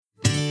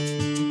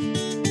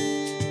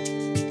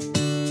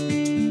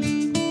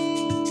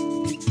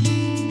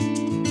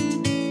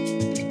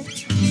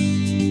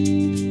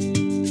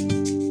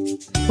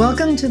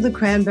Welcome to the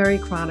Cranberry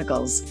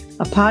Chronicles,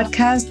 a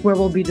podcast where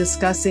we'll be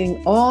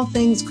discussing all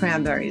things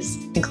cranberries,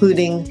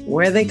 including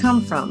where they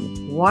come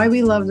from, why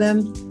we love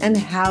them, and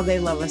how they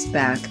love us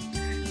back.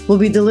 We'll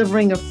be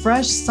delivering a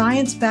fresh,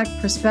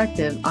 science-backed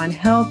perspective on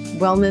health,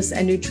 wellness,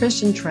 and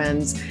nutrition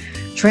trends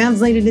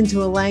translated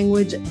into a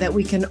language that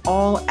we can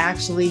all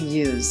actually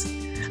use.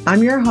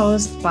 I'm your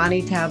host,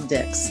 Bonnie Tab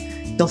Dix.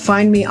 You'll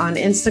find me on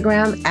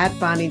Instagram at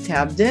Bonnie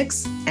Tab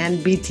Dix and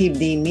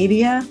BTD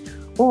Media,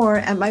 or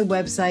at my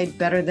website,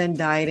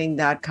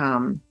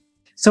 betterthandieting.com.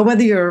 So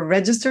whether you're a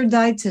registered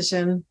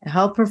dietitian, a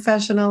health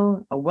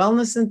professional, a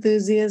wellness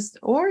enthusiast,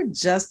 or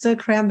just a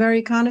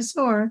cranberry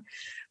connoisseur,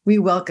 we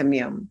welcome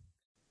you.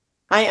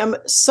 I am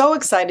so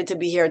excited to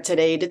be here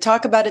today to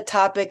talk about a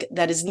topic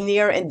that is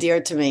near and dear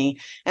to me,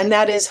 and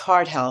that is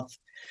heart health.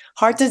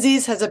 Heart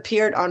disease has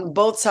appeared on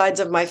both sides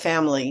of my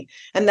family,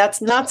 and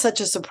that's not such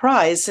a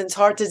surprise since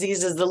heart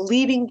disease is the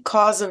leading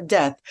cause of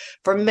death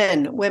for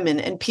men, women,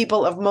 and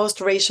people of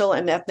most racial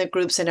and ethnic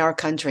groups in our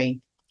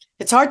country.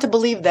 It's hard to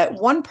believe that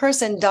one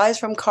person dies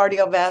from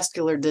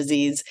cardiovascular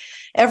disease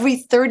every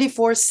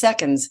 34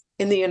 seconds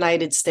in the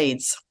United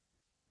States.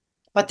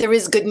 But there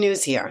is good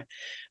news here.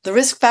 The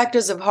risk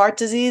factors of heart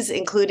disease,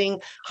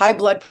 including high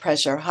blood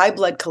pressure, high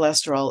blood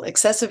cholesterol,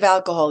 excessive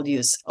alcohol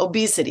use,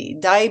 obesity,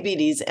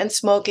 diabetes, and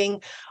smoking,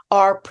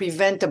 are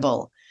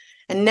preventable.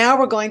 And now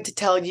we're going to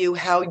tell you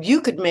how you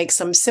could make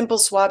some simple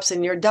swaps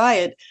in your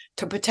diet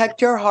to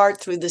protect your heart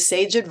through the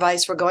sage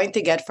advice we're going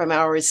to get from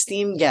our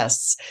esteemed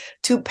guests,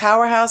 two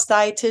powerhouse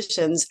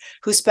dietitians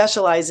who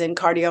specialize in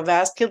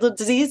cardiovascular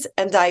disease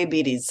and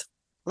diabetes.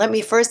 Let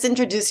me first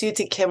introduce you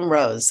to Kim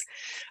Rose,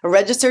 a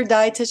registered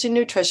dietitian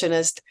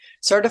nutritionist,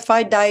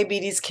 certified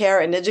diabetes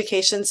care and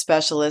education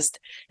specialist,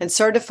 and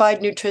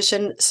certified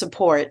nutrition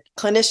support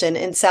clinician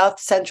in South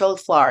Central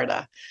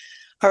Florida.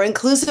 Her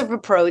inclusive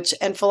approach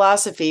and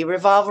philosophy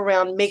revolve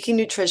around making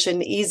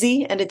nutrition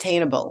easy and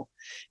attainable.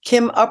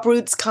 Kim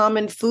uproots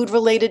common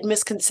food-related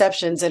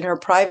misconceptions in her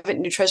private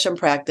nutrition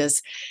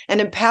practice and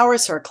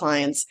empowers her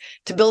clients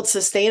to build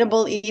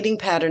sustainable eating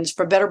patterns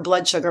for better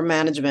blood sugar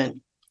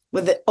management.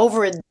 With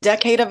over a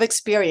decade of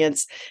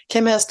experience,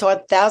 Kim has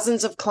taught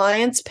thousands of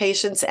clients,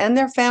 patients, and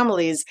their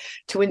families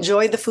to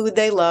enjoy the food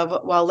they love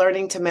while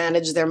learning to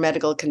manage their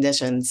medical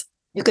conditions.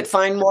 You could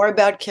find more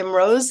about Kim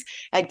Rose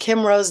at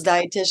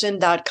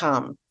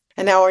kimrosedietitian.com.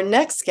 And our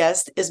next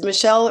guest is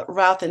Michelle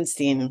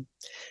Routhenstein.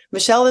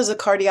 Michelle is a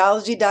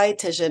cardiology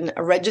dietitian,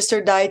 a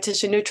registered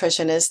dietitian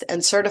nutritionist,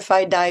 and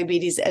certified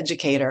diabetes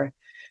educator.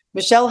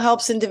 Michelle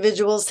helps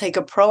individuals take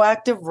a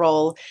proactive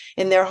role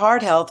in their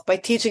heart health by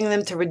teaching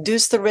them to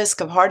reduce the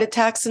risk of heart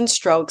attacks and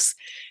strokes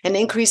and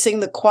increasing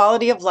the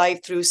quality of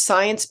life through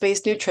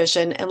science-based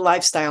nutrition and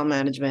lifestyle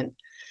management.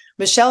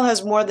 Michelle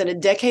has more than a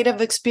decade of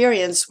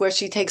experience where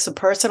she takes a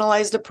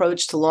personalized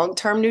approach to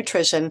long-term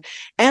nutrition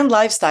and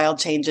lifestyle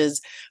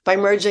changes by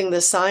merging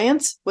the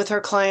science with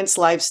her clients'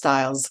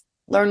 lifestyles.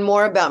 Learn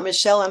more about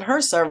Michelle and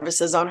her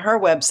services on her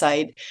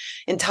website,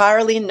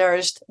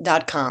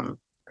 entirelynourished.com.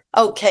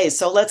 Okay,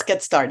 so let's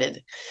get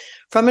started.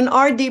 From an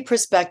RD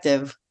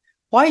perspective,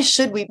 why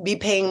should we be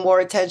paying more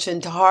attention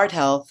to heart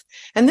health?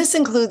 And this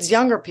includes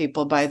younger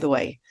people, by the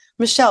way.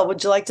 Michelle,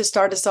 would you like to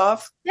start us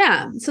off?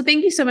 Yeah, so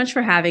thank you so much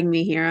for having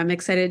me here. I'm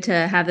excited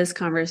to have this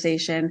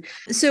conversation.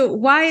 So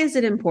why is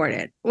it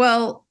important?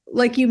 Well,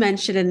 like you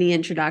mentioned in the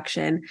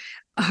introduction,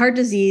 heart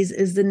disease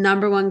is the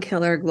number one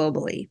killer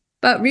globally.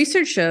 But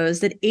research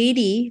shows that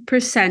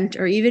 80%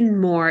 or even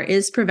more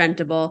is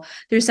preventable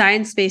through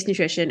science-based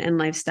nutrition and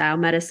lifestyle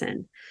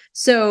medicine.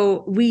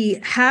 So we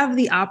have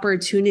the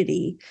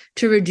opportunity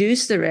to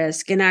reduce the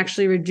risk and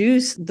actually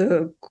reduce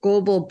the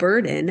global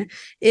burden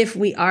if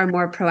we are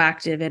more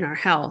proactive in our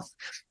health.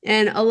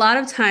 And a lot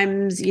of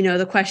times,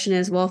 the question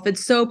is, well, if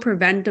it's so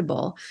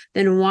preventable,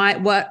 then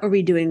what are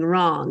we doing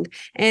wrong?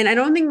 And I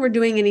don't think we're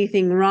doing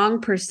anything wrong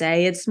per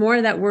se. It's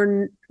more that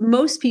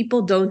most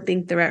people don't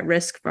think they're at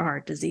risk for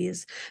heart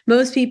disease.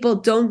 Most people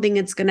don't think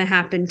it's going to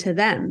happen to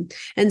them.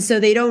 And so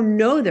they don't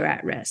know they're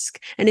at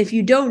risk. And if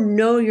you don't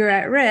know you're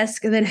at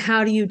risk, then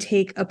how do you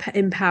take an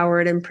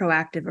empowered and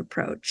proactive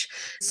approach?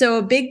 So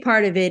a big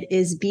part of it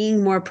is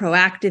being more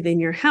proactive in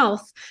your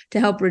health to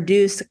help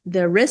reduce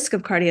the risk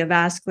of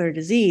cardiovascular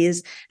disease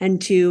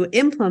and to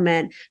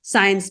implement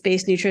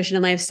science-based nutrition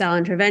and lifestyle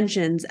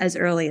interventions as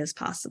early as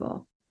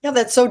possible. Yeah,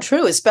 that's so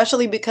true,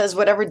 especially because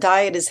whatever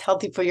diet is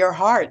healthy for your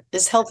heart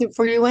is healthy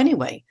for you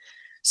anyway.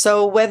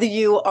 So whether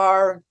you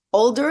are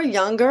older,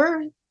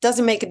 younger,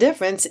 doesn't make a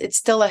difference. It's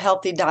still a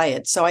healthy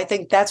diet. So I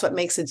think that's what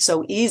makes it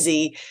so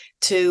easy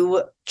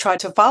to try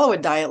to follow a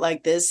diet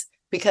like this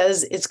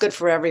because it's good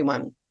for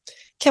everyone.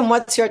 Kim,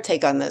 what's your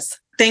take on this?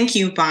 Thank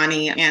you,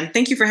 Bonnie, and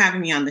thank you for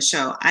having me on the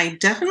show. I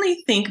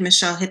definitely think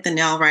Michelle hit the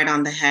nail right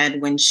on the head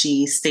when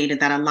she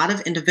stated that a lot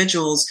of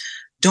individuals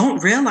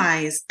don't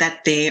realize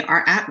that they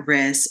are at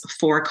risk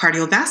for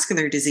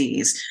cardiovascular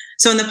disease.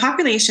 So in the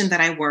population that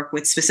I work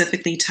with,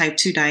 specifically type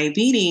 2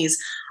 diabetes,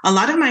 a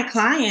lot of my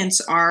clients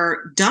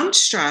are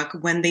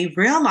dumbstruck when they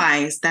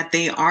realize that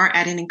they are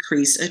at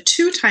a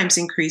 2 times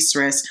increased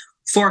risk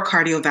for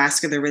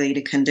cardiovascular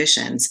related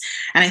conditions.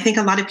 And I think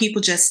a lot of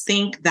people just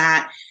think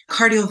that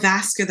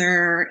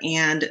cardiovascular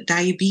and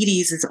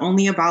diabetes is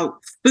only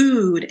about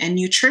food and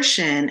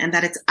nutrition and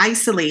that it's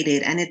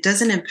isolated and it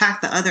doesn't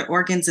impact the other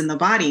organs in the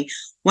body,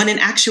 when in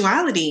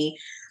actuality,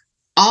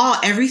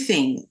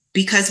 everything,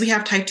 because we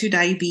have type 2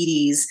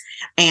 diabetes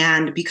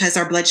and because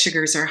our blood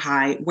sugars are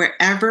high,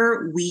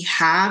 wherever we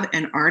have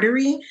an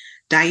artery,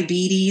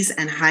 diabetes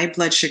and high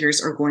blood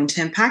sugars are going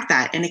to impact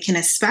that. And it can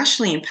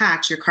especially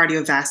impact your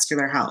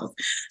cardiovascular health.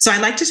 So I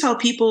like to tell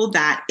people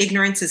that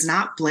ignorance is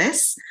not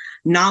bliss.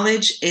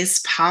 Knowledge is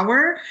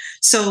power.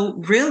 So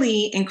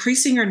really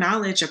increasing your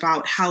knowledge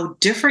about how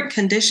different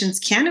conditions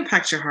can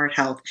impact your heart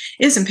health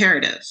is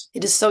imperative.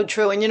 It is so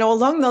true. And,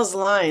 along those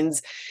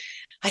lines,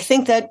 I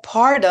think that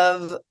part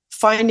of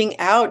finding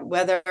out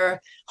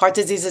whether heart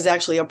disease is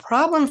actually a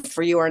problem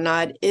for you or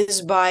not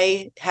is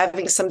by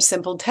having some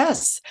simple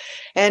tests.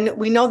 And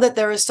we know that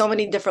there are so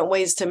many different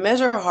ways to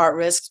measure heart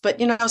risks,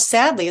 but,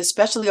 sadly,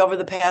 especially over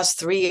the past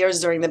 3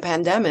 years during the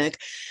pandemic,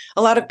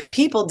 a lot of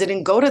people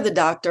didn't go to the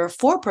doctor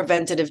for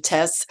preventative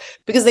tests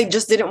because they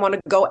just didn't want to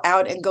go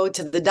out and go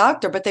to the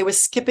doctor, but they were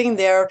skipping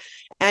their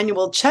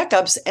annual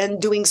checkups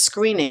and doing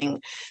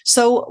screening.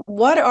 So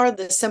what are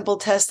the simple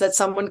tests that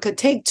someone could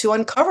take to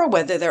uncover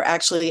whether they're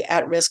actually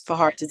at risk for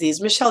heart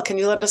disease? Michelle, can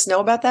you let us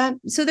know about that?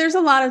 So there's a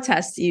lot of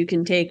tests you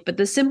can take, but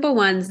the simple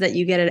ones that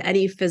you get at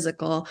any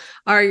physical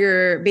are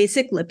your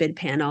basic lipid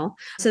panel.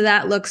 So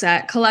that looks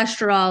at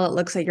cholesterol, it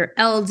looks at your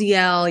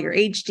LDL, your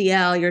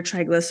HDL, your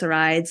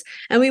triglycerides,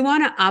 and we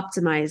want to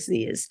optimize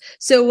these.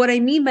 So what I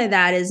mean by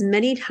that is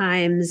many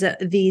times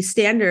the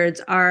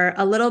standards are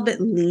a little bit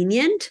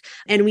lenient,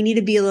 and we need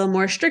to be a little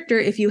more stricter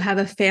if you have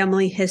a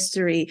family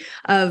history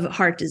of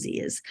heart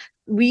disease.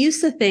 We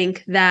used to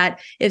think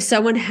that if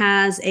someone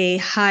has a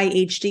high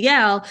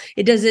HDL,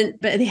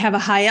 but they have a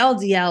high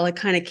LDL, it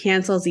kind of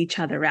cancels each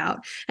other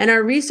out. And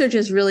our research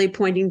is really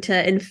pointing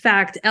to, in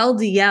fact,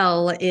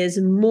 LDL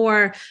is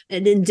more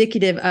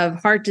indicative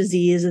of heart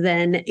disease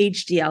than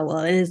HDL will.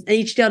 And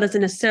HDL doesn't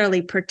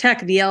necessarily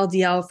protect the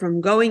LDL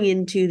from going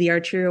into the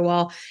arterial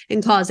wall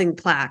and causing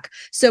plaque.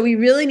 So we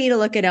really need to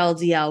look at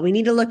LDL. We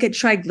need to look at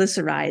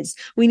triglycerides.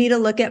 We need to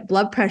look at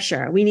blood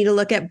pressure. We need to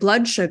look at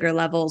blood sugar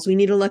levels. We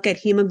need to look at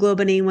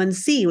hemoglobin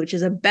A1C, which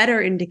is a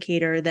better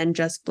indicator than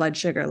just blood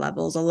sugar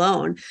levels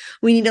alone.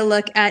 We need to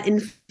look at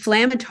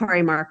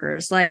inflammatory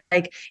markers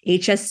like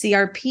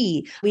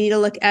HSCRP. We need to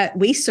look at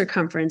waist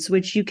circumference,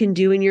 which you can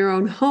do in your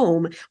own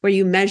home, where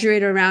you measure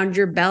it around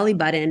your belly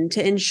button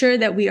to ensure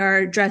that we are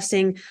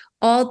addressing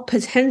all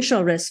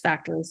potential risk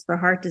factors for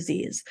heart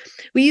disease.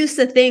 We used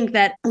to think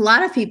that a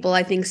lot of people,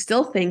 I think,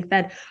 still think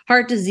that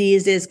heart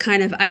disease is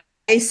kind of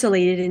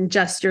isolated in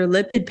just your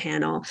lipid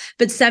panel,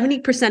 but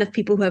 70% of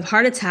people who have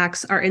heart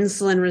attacks are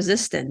insulin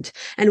resistant.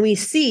 And we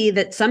see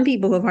that some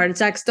people who have heart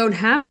attacks don't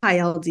have high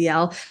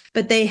LDL,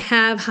 but they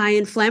have high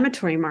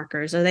inflammatory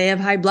markers or they have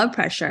high blood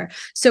pressure.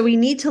 So we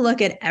need to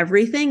look at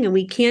everything, and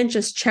we can't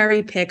just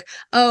cherry pick,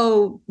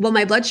 oh, well,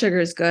 my blood sugar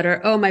is good, or,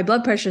 oh, my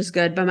blood pressure is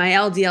good, but my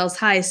LDL is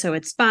high, so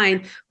it's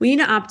fine. We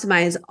need to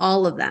optimize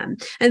all of them.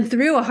 And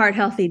through a heart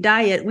healthy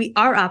diet, we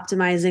are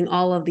optimizing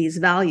all of these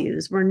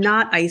values. We're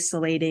not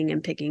isolating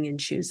and picking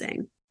and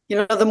choosing.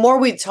 The more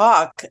we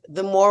talk,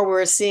 the more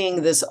we're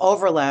seeing this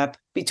overlap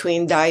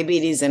between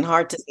diabetes and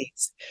heart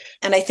disease.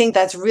 And I think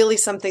that's really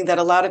something that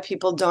a lot of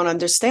people don't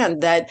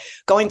understand, that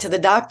going to the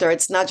doctor,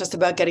 it's not just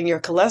about getting your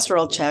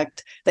cholesterol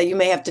checked, that you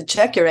may have to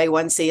check your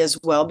A1C as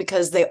well,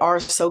 because they are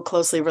so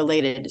closely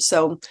related.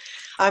 So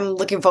I'm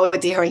looking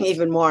forward to hearing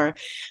even more.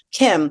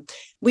 Kim,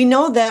 we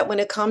know that when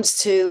it comes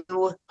to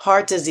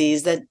heart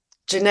disease, that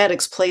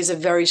genetics plays a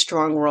very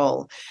strong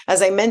role.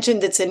 As I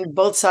mentioned, it's in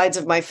both sides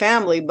of my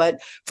family, but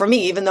for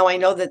me, even though I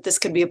know that this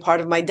could be a part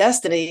of my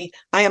destiny,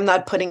 I am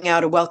not putting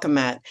out a welcome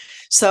mat.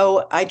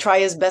 So I try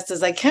as best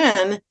as I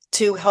can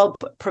to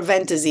help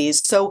prevent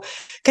disease. So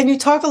can you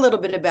talk a little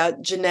bit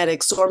about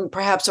genetics, or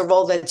perhaps a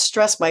role that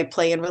stress might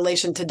play in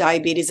relation to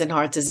diabetes and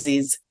heart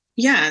disease?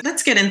 Yeah,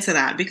 let's get into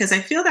that, because I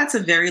feel that's a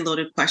very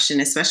loaded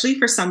question, especially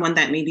for someone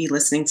that may be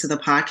listening to the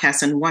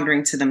podcast and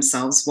wondering to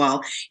themselves,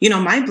 well,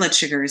 my blood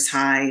sugar is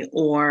high,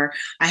 or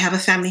I have a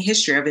family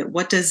history of it.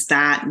 What does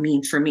that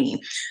mean for me?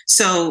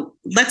 So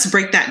let's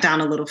break that down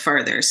a little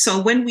further.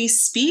 So when we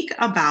speak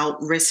about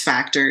risk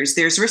factors,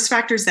 there's risk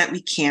factors that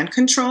we can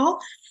control,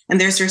 and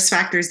there's risk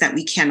factors that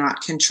we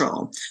cannot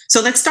control.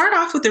 So let's start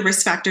off with the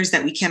risk factors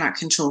that we cannot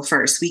control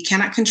first. We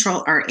cannot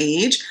control our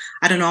age.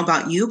 I don't know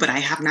about you, but I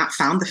have not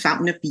found the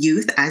fountain of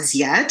youth as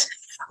yet.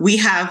 We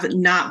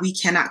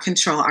cannot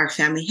control our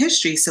family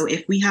history. So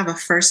if we have a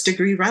first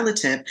degree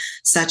relative,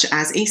 such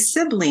as a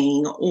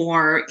sibling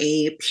or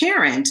a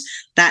parent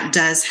that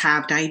does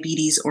have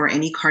diabetes or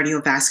any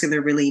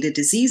cardiovascular related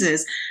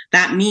diseases,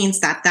 that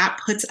means that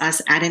puts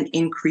us at an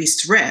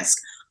increased risk.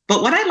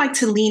 But what I'd like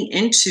to lean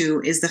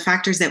into is the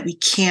factors that we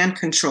can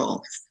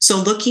control. So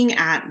looking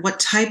at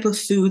what type of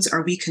foods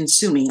are we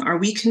consuming? Are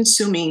we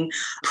consuming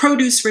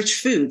produce-rich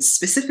foods?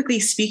 Specifically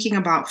speaking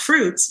about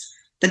fruits,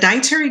 the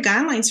dietary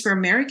guidelines for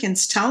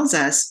Americans tells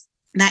us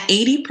that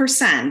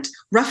 80%,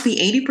 roughly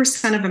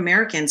 80% of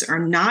Americans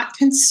are not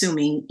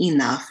consuming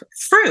enough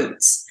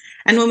fruits.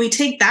 And when we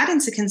take that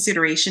into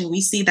consideration,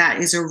 we see that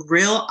is a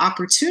real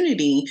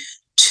opportunity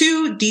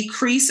to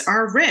decrease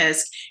our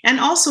risk and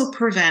also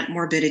prevent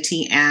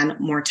morbidity and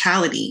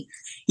mortality.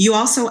 You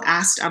also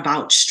asked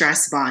about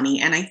stress, Bonnie,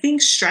 and I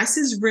think stress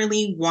is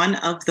really one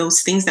of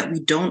those things that we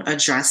don't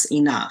address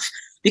enough.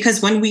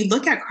 Because when we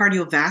look at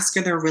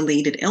cardiovascular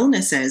related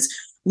illnesses,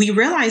 we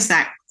realize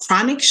that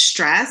chronic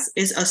stress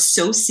is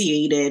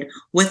associated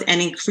with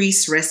an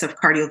increased risk of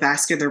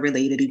cardiovascular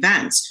related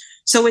events.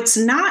 So it's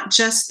not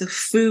just the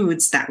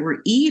foods that we're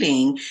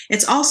eating,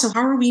 it's also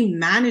how are we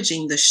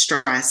managing the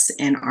stress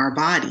in our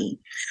body.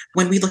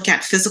 When we look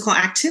at physical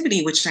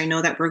activity, which I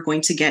know that we're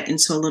going to get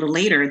into a little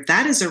later,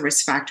 that is a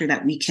risk factor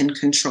that we can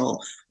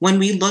control. When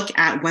we look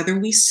at whether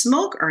we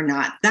smoke or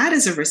not, that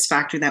is a risk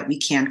factor that we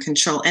can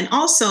control. And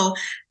also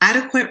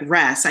adequate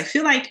rest. I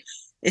feel like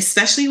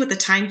especially with the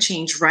time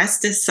change,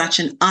 rest is such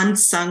an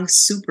unsung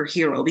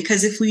superhero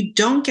because if we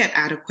don't get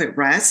adequate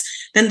rest,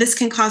 then this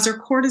can cause our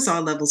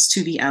cortisol levels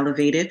to be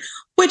elevated,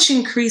 which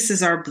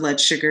increases our blood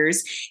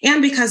sugars.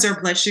 And because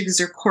our blood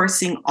sugars are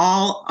coursing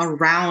all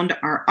around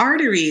our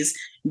arteries,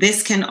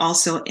 this can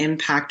also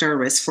impact our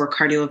risk for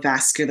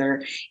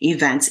cardiovascular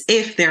events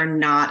if they're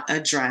not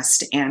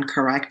addressed and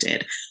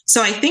corrected.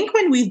 So I think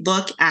when we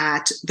look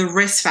at the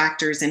risk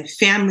factors and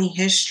family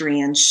history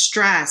and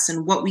stress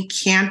and what we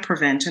can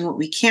prevent and what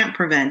we can't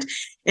prevent,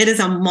 it is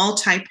a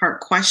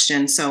multi-part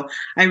question. So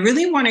I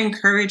really want to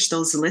encourage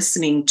those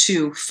listening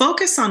to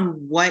focus on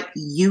what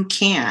you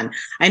can.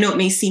 I know it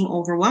may seem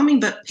overwhelming,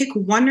 but pick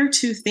one or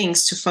two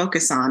things to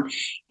focus on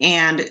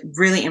and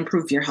really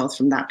improve your health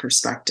from that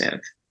perspective.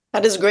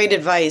 That is great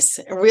advice.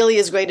 It really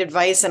is great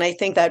advice. And I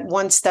think that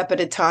one step at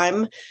a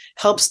time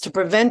helps to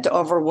prevent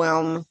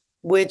overwhelm,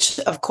 which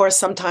of course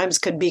sometimes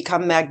could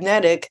become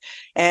magnetic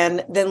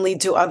and then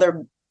lead to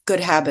other good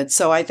habits.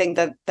 So I think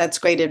that that's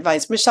great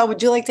advice. Michelle,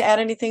 would you like to add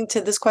anything to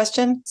this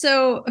question?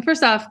 So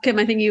first off, Kim,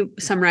 I think you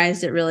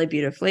summarized it really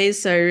beautifully.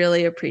 So I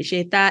really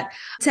appreciate that.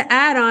 To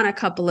add on a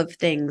couple of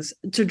things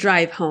to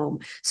drive home.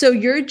 So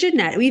your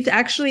genetic, we've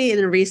actually in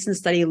a recent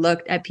study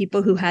looked at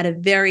people who had a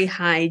very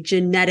high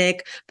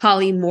genetic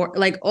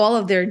like all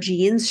of their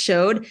genes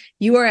showed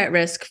you are at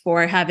risk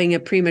for having a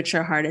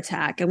premature heart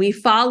attack. And we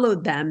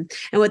followed them.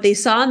 And what they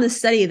saw in the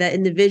study that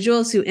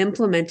individuals who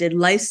implemented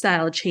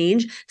lifestyle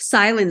change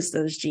silenced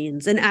those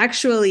genes and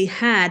actually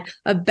had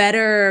a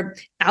better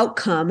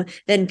outcome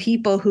than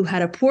people who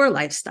had a poor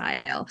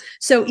lifestyle.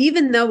 So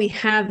even though we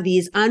have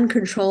these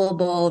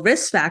uncontrollable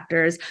risk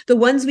factors, the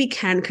ones we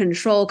can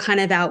control kind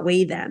of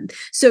outweigh them.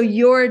 So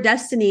your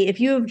destiny, if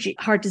you have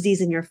heart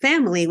disease in your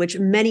family, which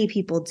many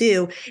people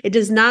do, it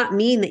does not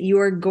mean that you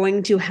are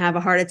going to have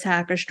a heart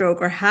attack or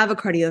stroke or have a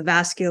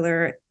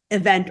cardiovascular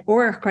event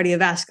or a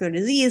cardiovascular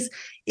disease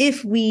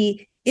if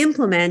we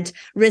implement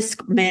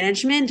risk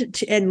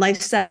management and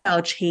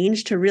lifestyle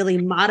change to really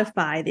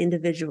modify the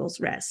individual's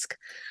risk.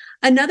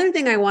 Another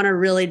thing I want to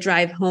really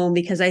drive home,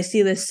 because I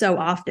see this so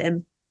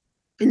often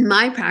in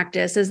my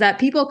practice, is that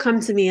people come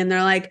to me and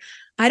they're like,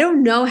 I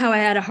don't know how I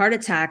had a heart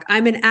attack.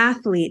 I'm an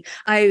athlete.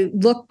 I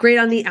look great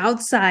on the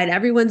outside.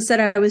 Everyone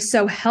said I was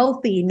so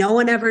healthy. No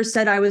one ever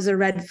said I was a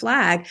red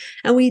flag.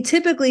 And we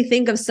typically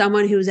think of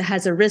someone who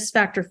has a risk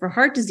factor for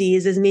heart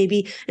disease as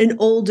maybe an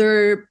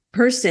older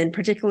person,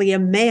 particularly a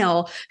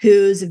male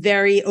who's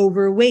very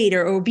overweight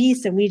or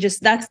obese. And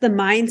that's the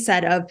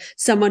mindset of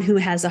someone who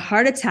has a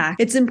heart attack.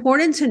 It's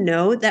important to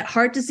know that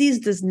heart disease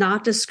does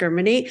not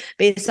discriminate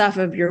based off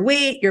of your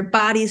weight, your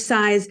body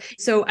size.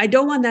 So I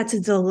don't want that to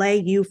delay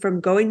you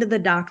from going to the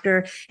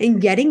doctor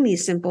and getting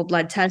these simple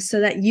blood tests so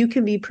that you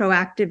can be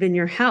proactive in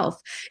your health.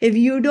 If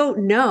you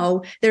don't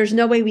know, there's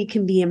no way we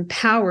can be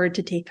empowered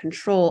to take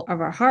control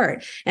of our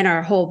heart and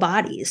our whole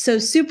body. So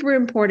super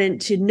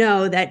important to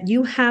know that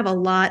you have a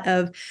lot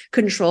of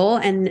control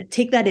and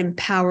take that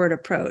empowered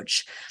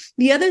approach.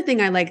 The other thing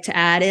I like to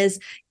add is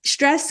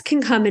stress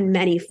can come in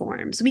many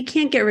forms. We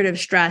can't get rid of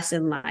stress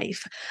in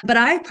life, but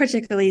I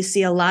particularly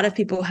see a lot of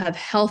people who have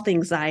health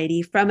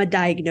anxiety from a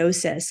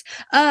diagnosis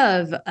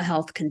of a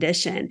health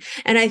condition.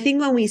 And I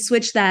think when we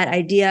switch that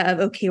idea of,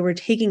 okay, we're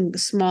taking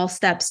small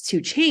steps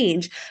to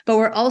change, but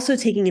we're also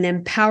taking an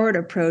empowered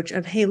approach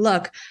of, hey,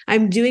 look,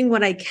 I'm doing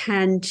what I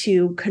can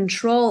to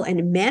control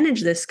and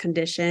manage this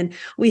condition,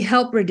 we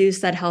help reduce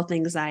that health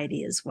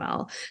anxiety as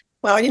well.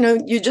 Well,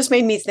 you just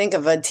made me think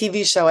of a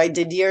TV show I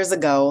did years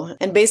ago.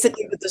 And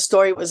basically the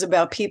story was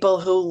about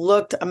people who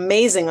looked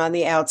amazing on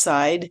the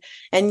outside.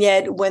 And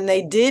yet when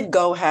they did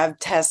go have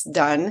tests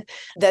done,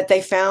 that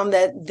they found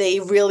that they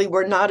really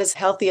were not as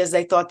healthy as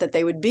they thought that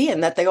they would be.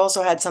 And that they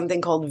also had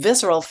something called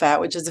visceral fat,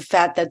 which is a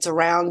fat that's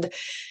around,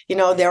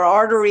 their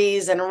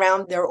arteries and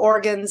around their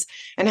organs,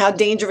 and how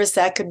dangerous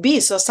that could be.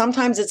 So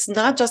sometimes it's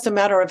not just a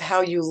matter of how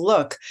you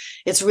look.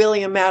 It's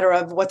really a matter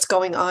of what's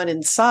going on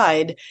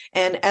inside.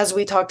 And as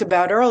we talked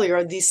about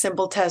earlier, these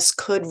simple tests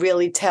could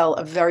really tell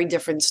a very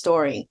different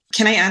story.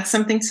 Can I add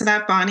something to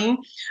that, Bonnie?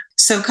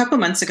 So a couple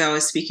months ago, I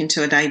was speaking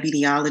to a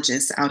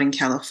diabetologist out in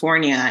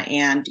California,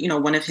 and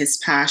one of his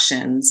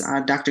passions,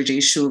 Dr. Jay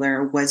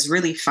Schuler, was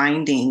really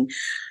finding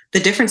the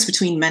difference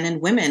between men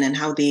and women and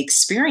how they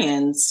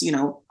experience,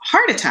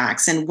 heart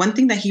attacks. And one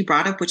thing that he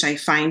brought up, which I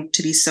find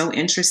to be so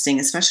interesting,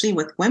 especially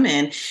with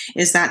women,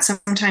 is that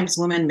sometimes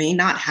women may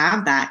not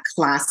have that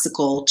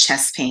classical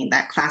chest pain,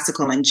 that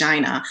classical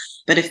angina,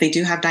 but if they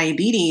do have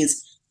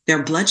diabetes,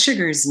 their blood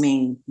sugars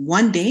may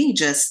one day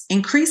just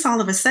increase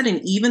all of a sudden,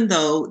 even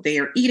though they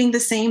are eating the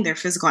same, their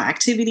physical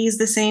activity is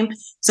the same.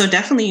 So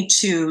definitely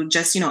to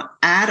just,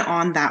 add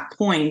on that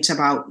point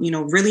about,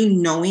 really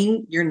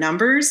knowing your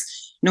numbers,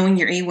 knowing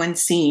your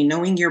A1C,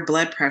 knowing your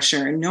blood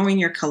pressure, knowing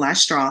your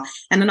cholesterol,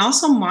 and then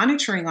also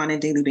monitoring on a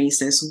daily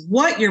basis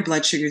what your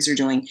blood sugars are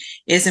doing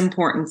is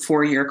important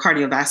for your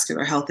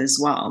cardiovascular health as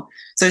well.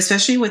 So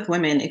especially with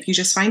women, if you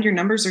just find your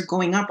numbers are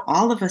going up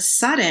all of a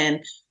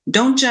sudden,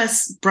 don't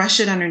just brush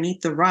it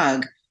underneath the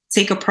rug.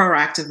 Take a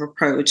proactive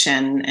approach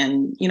and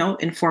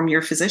inform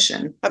your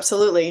physician.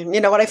 Absolutely.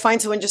 What I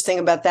find so interesting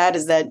about that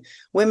is that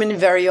women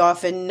very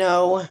often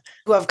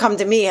who have come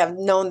to me, have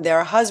known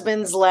their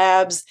husband's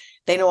labs.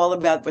 They know all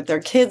about what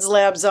their kids'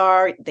 labs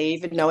are. They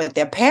even know what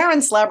their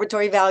parents'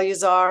 laboratory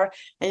values are.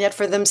 And yet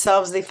for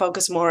themselves, they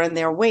focus more on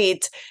their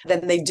weight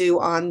than they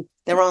do on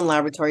their own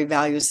laboratory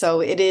values.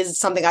 So it is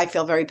something I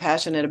feel very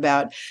passionate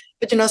about.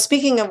 But,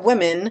 speaking of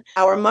women,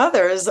 our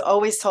mothers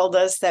always told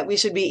us that we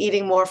should be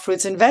eating more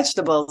fruits and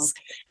vegetables,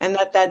 and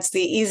that's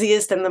the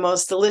easiest and the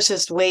most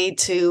delicious way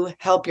to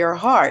help your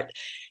heart.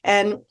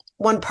 And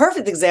one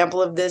perfect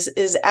example of this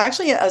is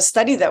actually a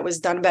study that was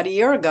done about a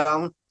year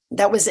ago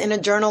that was in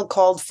a journal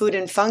called Food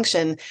and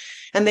Function.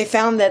 And they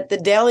found that the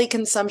daily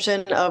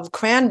consumption of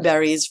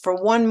cranberries for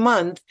 1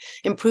 month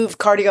improved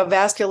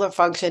cardiovascular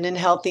function in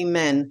healthy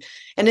men.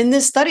 And in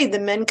this study, the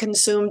men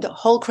consumed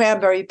whole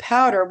cranberry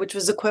powder, which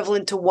was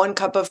equivalent to 1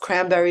 cup of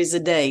cranberries a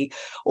day.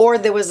 Or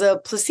there was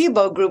a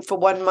placebo group for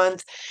 1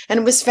 month, and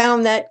it was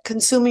found that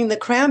consuming the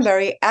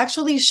cranberry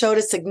actually showed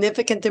a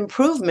significant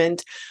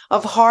improvement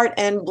of heart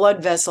and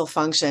blood vessel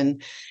function.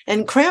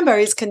 And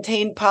cranberries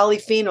contain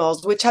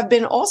polyphenols, which have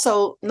been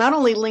also not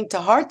only linked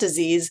to heart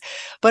disease,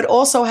 but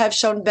also have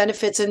shown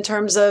benefits in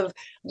terms of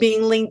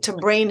being linked to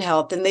brain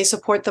health, and they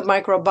support the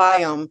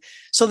microbiome.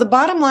 So the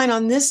bottom line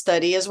on this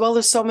study, as well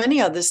as so many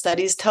other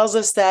studies, tells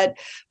us that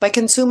by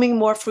consuming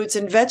more fruits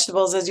and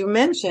vegetables, as you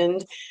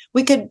mentioned,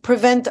 we could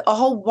prevent a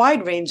whole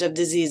wide range of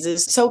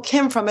diseases. So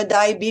Kim, from a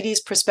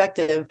diabetes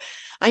perspective,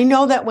 I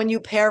know that when you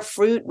pair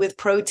fruit with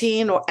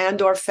protein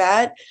or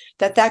fat,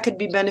 that could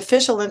be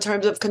beneficial in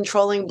terms of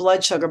controlling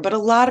blood sugar. But a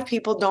lot of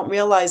people don't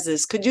realize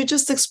this. Could you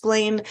just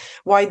explain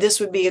why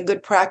this would be a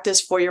good practice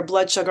for your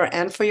blood sugar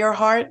and for your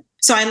heart?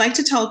 So I like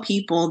to tell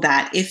people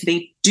that if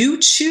they do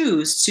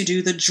choose to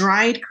do the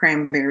dried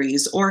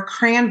cranberries or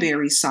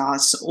cranberry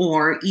sauce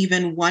or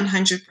even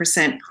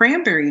 100%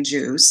 cranberry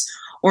juice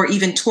or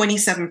even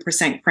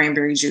 27%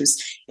 cranberry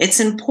juice, it's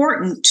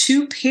important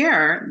to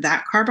pair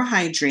that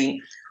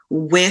carbohydrate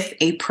with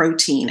a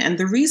protein. And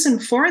the reason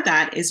for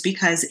that is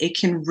because it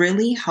can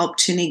really help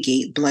to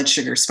negate blood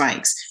sugar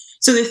spikes.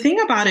 So the thing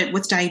about it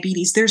with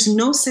diabetes, there's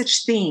no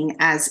such thing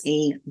as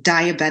a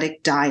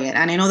diabetic diet.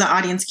 And I know the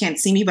audience can't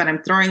see me, but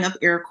I'm throwing up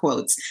air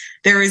quotes.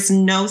 There is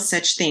no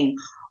such thing.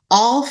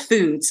 All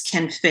foods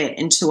can fit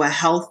into a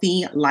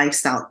healthy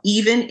lifestyle,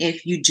 even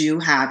if you do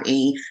have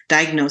a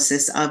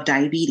diagnosis of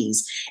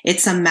diabetes.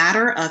 It's a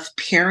matter of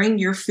pairing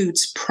your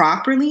foods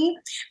properly,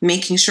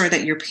 making sure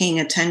that you're paying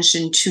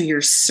attention to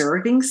your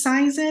serving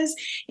sizes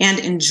and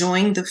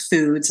enjoying the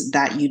foods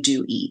that you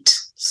do eat.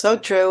 So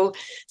true.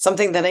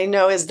 Something that I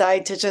know as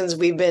dietitians,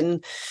 we've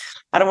been,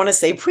 I don't want to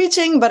say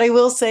preaching, but I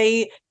will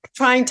say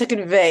trying to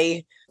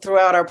convey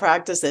throughout our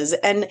practices.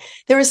 And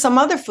there are some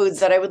other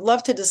foods that I would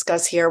love to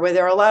discuss here where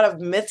there are a lot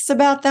of myths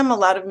about them, a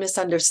lot of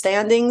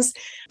misunderstandings.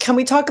 Can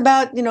we talk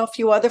about, a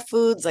few other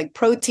foods like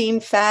protein,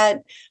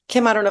 fat?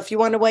 Kim, I don't know if you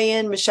want to weigh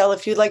in. Michelle,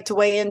 if you'd like to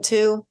weigh in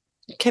too.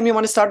 Kim, you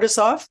want to start us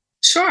off?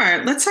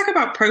 Sure. Let's talk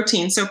about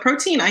protein. So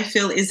protein, I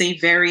feel, is a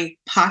very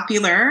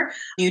popular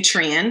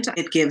nutrient.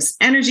 It gives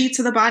energy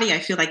to the body. I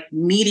feel like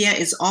media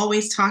is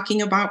always talking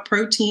about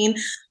protein,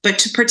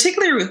 but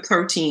particularly with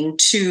protein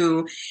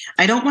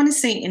I don't want to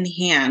say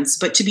enhance,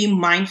 but to be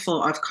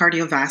mindful of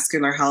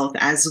cardiovascular health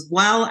as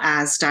well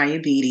as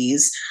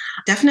diabetes,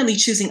 definitely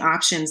choosing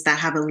options that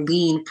have a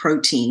lean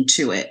protein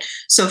to it.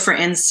 So for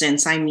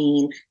instance,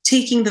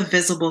 taking the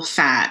visible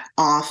fat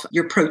off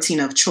your protein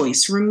of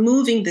choice,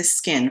 removing the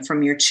skin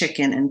from your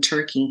chicken and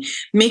turkey,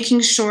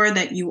 making sure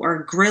that you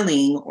are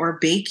grilling or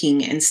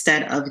baking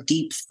instead of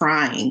deep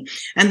frying.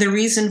 And the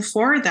reason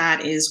for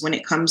that is when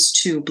it comes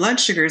to blood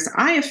sugars,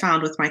 I have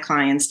found with my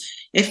clients,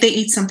 if they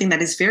eat something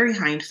that is very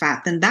high in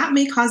fat, then that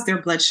may cause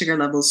their blood sugar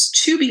levels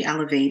to be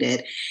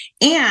elevated,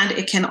 and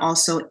it can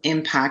also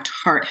impact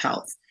heart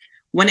health.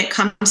 When it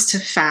comes to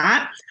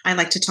fat, I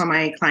like to tell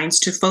my clients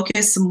to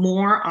focus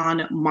more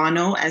on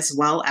mono as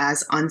well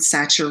as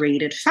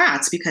unsaturated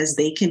fats because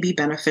they can be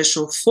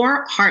beneficial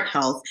for heart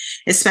health,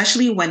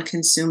 especially when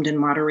consumed in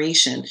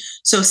moderation.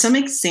 So some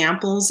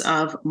examples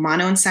of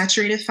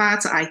monounsaturated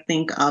fats, I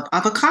think of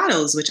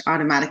avocados, which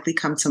automatically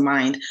come to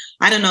mind.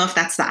 I don't know if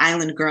that's the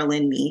island girl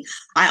in me.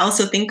 I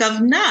also think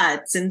of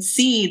nuts and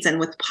seeds, and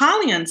with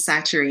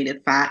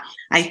polyunsaturated fat,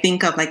 I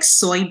think of like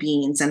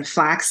soybeans and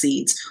flax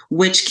seeds,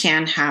 which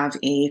can have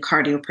a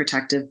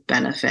cardioprotective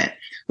benefit.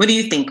 What do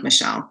you think,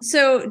 Michelle?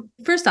 So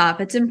first off,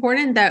 it's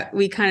important that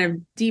we kind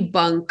of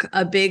debunk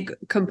a big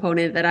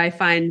component that I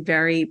find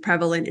very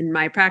prevalent in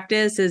my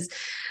practice is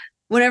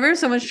whenever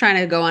someone's trying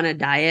to go on a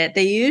diet,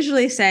 they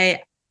usually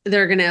say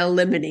they're going to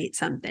eliminate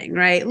something,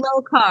 right?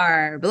 Low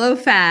carb, low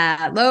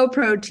fat, low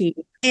protein.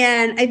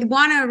 And I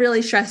want to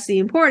really stress the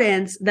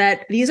importance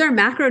that these are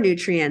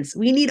macronutrients.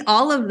 We need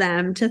all of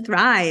them to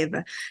thrive.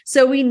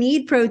 So we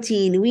need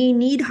protein, we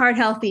need heart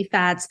healthy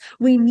fats,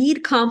 we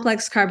need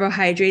complex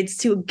carbohydrates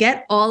to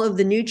get all of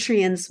the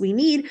nutrients we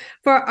need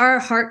for our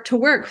heart to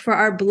work, for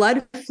our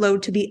blood flow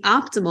to be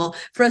optimal,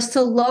 for us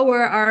to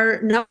lower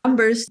our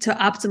numbers to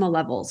optimal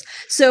levels.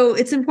 So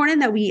it's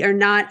important that we are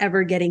not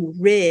ever getting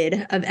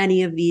rid of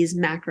any of these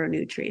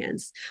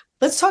macronutrients.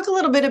 Let's talk a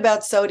little bit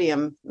about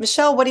sodium.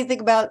 Michelle, what do you think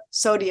about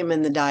sodium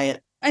in the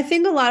diet? I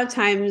think a lot of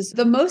times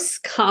the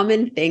most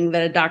common thing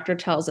that a doctor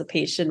tells a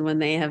patient when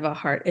they have a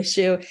heart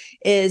issue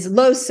is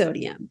low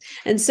sodium.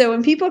 And so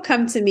when people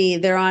come to me,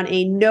 they're on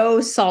a no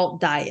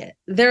salt diet.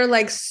 They're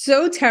like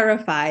so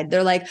terrified.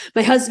 They're like,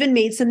 my husband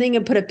made something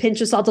and put a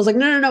pinch of salt. I was like,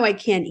 no, I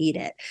can't eat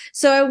it.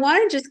 So I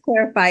want to just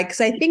clarify,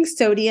 because I think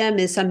sodium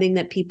is something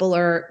that people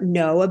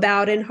know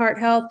about in heart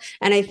health.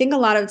 And I think a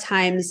lot of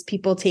times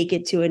people take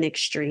it to an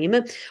extreme.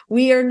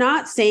 We are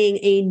not saying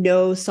a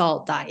no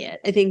salt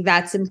diet. I think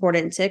that's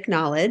important to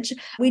acknowledge.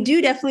 We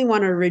do definitely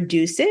want to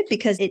reduce it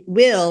because it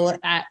will,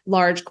 at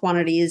large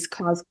quantities,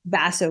 cause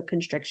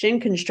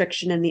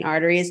constriction in the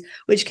arteries,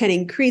 which can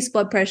increase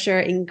blood pressure,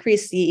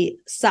 increase the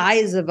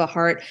size of a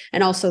heart,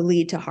 and also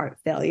lead to heart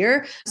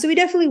failure. So we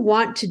definitely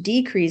want to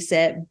decrease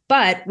it,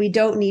 but we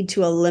don't need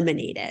to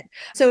eliminate it.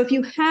 So if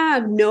you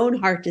have known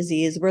heart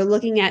disease, we're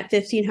looking at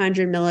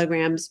 1,500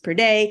 milligrams per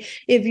day.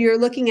 If you're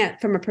looking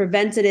at from a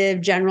preventative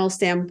general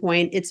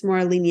standpoint, it's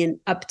more lenient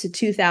up to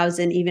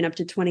 2,000, even up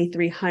to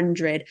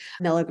 2,300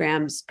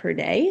 milligrams per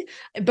day.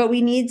 But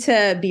we need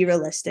to be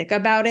realistic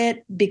about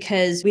it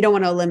because we don't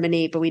want to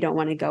eliminate, but we don't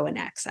want to go in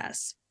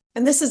excess.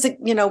 And this is,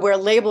 where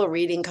label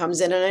reading comes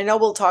in. And I know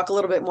we'll talk a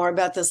little bit more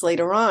about this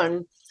later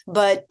on,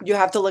 but you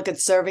have to look at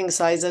serving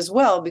size as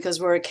well, because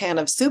where a can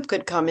of soup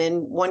could come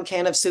in, one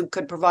can of soup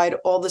could provide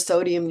all the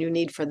sodium you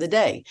need for the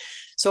day.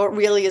 So it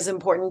really is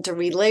important to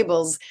read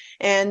labels.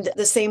 And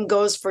the same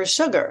goes for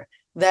sugar.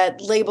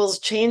 That labels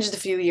changed a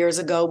few years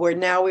ago, where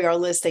now we are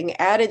listing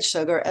added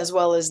sugar as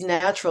well as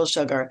natural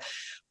sugar.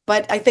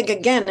 But I think,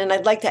 again, and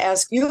I'd like to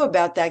ask you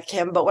about that,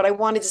 Kim, but what I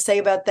wanted to say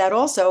about that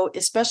also,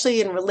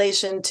 especially in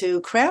relation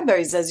to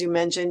cranberries, as you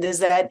mentioned, is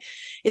that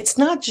it's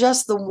not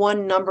just the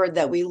one number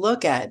that we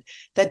look at,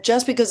 that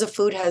just because a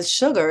food has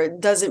sugar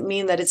doesn't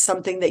mean that it's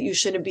something that you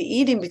shouldn't be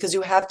eating, because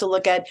you have to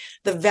look at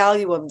the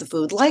value of the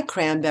food, like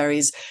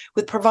cranberries,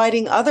 with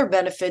providing other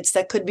benefits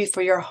that could be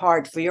for your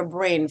heart, for your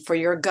brain, for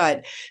your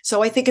gut.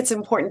 So I think it's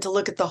important to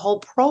look at the whole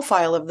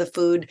profile of the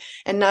food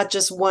and not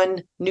just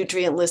one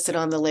nutrient listed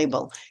on the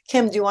label.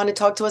 Kim, do you want to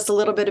talk to us a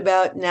little bit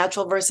about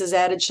natural versus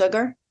added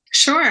sugar?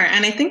 Sure.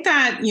 And I think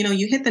that,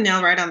 you hit the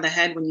nail right on the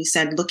head when you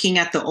said looking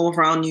at the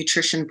overall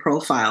nutrition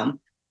profile.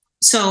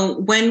 So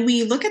when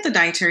we look at the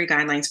dietary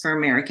guidelines for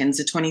Americans,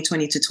 the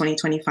 2020 to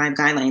 2025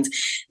 guidelines,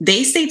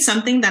 they state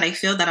something that I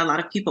feel that a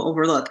lot of people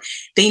overlook.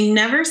 They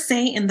never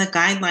say in the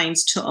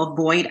guidelines to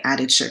avoid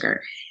added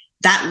sugar.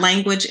 That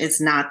language is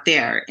not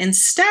there.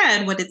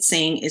 Instead, what it's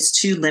saying is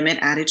to limit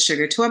added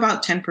sugar to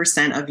about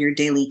 10% of your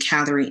daily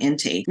calorie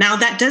intake. Now,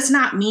 that does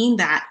not mean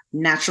that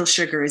natural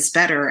sugar is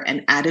better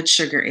and added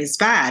sugar is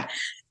bad.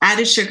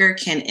 Added sugar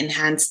can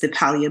enhance the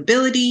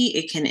palatability,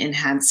 it can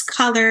enhance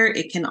color,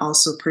 it can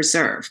also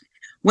preserve.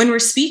 When we're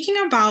speaking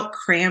about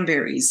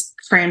cranberries,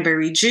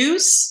 cranberry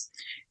juice,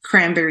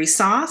 cranberry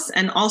sauce,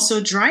 and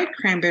also dried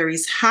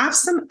cranberries have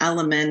some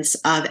elements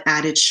of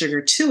added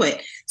sugar to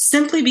it,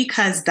 simply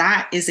because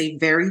that is a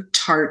very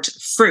tart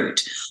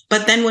fruit.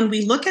 But then when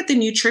we look at the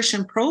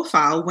nutrition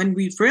profile, when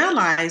we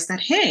realize that,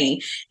 hey,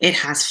 it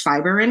has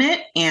fiber in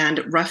it,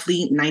 and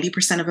roughly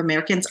 90% of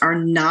Americans are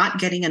not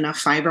getting enough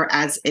fiber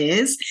as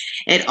is,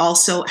 it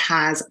also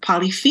has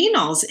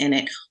polyphenols in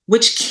it,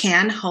 which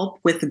can help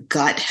with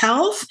gut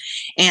health.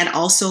 And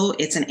also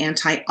it's an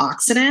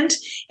antioxidant.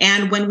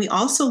 And when we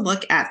also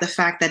look at the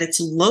fact that it's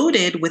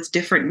loaded with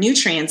different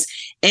nutrients,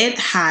 it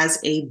has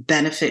a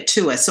benefit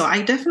to us. So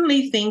I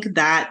definitely think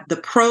that the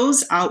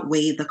pros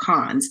outweigh the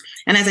cons.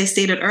 And as I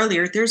stated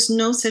earlier, there's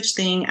no such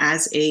thing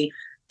as a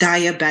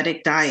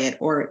diabetic diet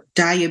or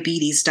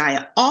diabetes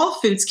diet. All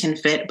foods can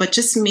fit, but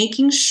just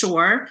making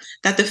sure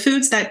that the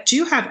foods that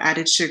do have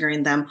added sugar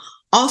in them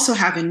also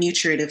have a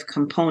nutritive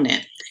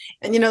component.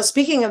 And,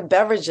 speaking of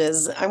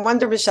beverages, I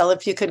wonder, Michelle,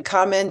 if you could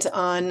comment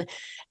on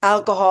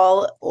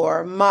alcohol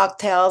or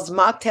mocktails.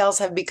 Mocktails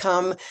have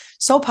become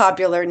so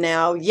popular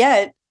now,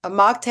 yet a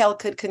mocktail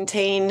could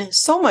contain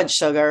so much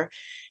sugar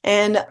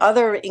and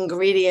other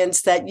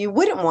ingredients that you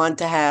wouldn't want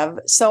to have.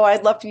 So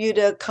I'd love for you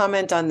to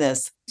comment on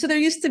this. So there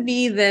used to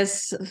be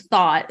this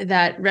thought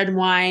that red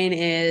wine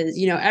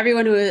is,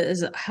 everyone who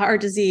has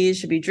heart disease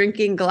should be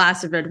drinking a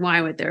glass of red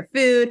wine with their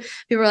food.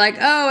 People are like,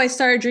 oh, I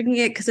started drinking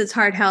it because it's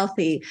heart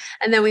healthy.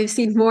 And then we've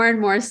seen more and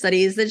more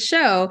studies that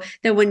show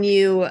that when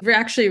you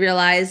actually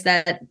realize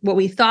that what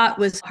we thought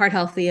was heart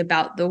healthy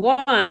about the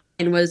wine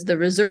was the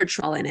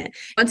resveratrol in it.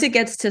 Once it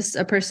gets to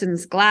a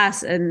person's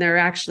glass and they're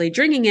actually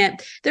drinking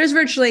it, there's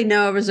virtually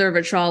no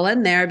resveratrol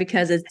in there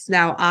because it's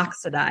now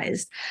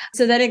oxidized.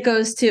 So then it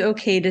goes to,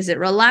 okay, does it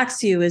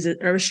relax you? Is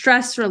it a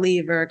stress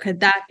reliever?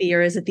 Could that be?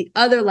 Or is it the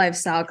other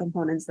lifestyle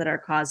components that are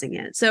causing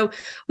it? So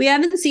we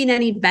haven't seen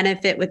any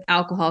benefit with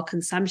alcohol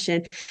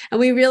consumption. And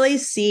we really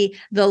see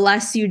the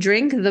less you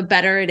drink, the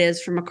better it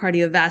is from a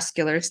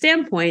cardiovascular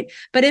standpoint.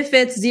 But if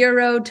it's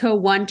 0 to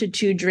 1 to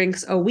 2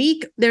 drinks a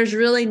week, there's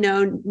really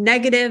no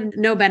negative,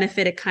 no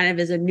benefit. It kind of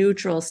is a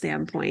neutral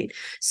standpoint.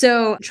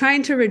 So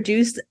trying to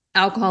reduce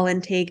alcohol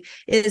intake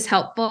is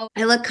helpful.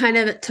 I look kind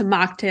of to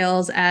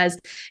mocktails as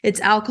it's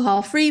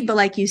alcohol free, but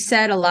like you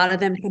said, a lot of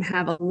them can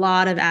have a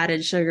lot of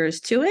added sugars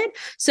to it.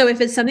 So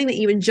if it's something that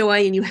you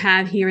enjoy and you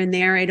have here and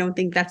there, I don't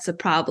think that's a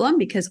problem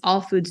because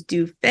all foods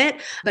do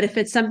fit. But if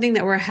it's something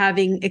that we're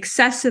having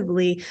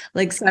excessively,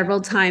 like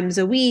several times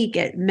a week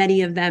at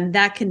many of them,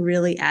 that can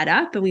really add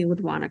up and we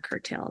would want to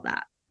curtail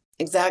that.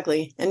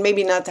 Exactly. And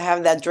maybe not to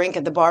have that drink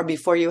at the bar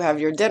before you have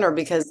your dinner,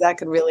 because that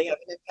could really have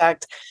an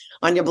impact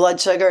on your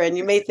blood sugar. And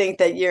you may think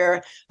that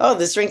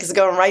this drink is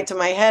going right to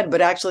my head,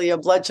 but actually your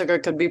blood sugar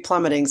could be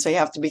plummeting. So you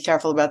have to be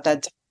careful about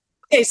that.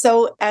 Okay,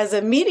 so as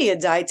a media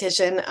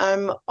dietitian,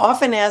 I'm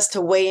often asked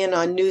to weigh in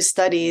on new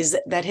studies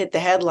that hit the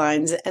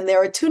headlines. And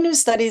there are 2 new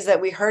studies that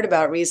we heard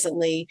about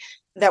recently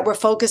that were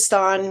focused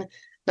on,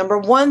 number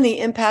 1, the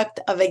impact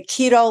of a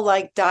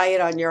keto-like diet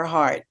on your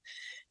heart.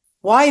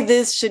 Why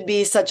this should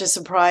be such a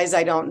surprise,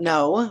 I don't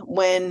know,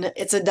 when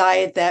it's a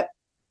diet that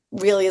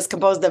really is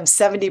composed of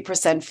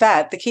 70%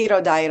 fat, the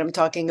keto diet I'm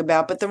talking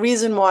about. But the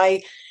reason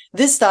why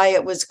this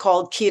diet was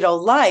called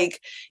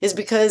keto-like is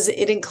because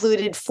it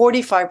included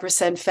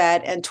 45%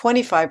 fat and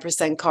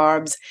 25%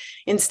 carbs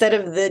instead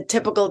of the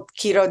typical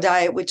keto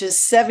diet, which is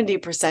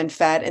 70%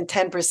 fat and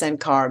 10%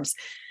 carbs.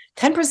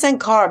 10%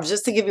 carbs,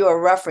 just to give you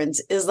a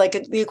reference, is like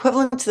the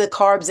equivalent to the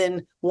carbs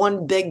in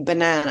one big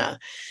banana.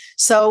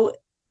 So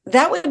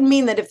that would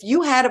mean that if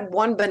you had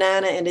 1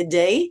 banana in a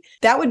day,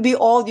 that would be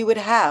all you would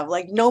have,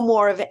 like no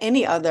more of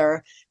any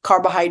other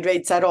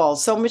carbohydrates at all.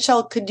 So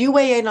Michelle, could you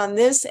weigh in on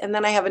this? And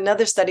then I have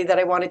another study that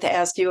I wanted to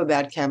ask you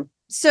about, Kim.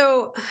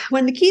 So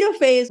when the keto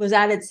phase was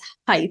at its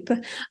hype,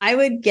 I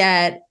would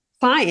get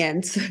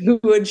clients who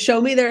would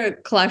show me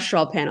their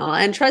cholesterol panel.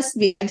 And trust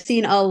me, I've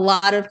seen a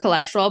lot of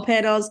cholesterol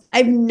panels.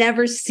 I've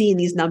never seen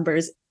these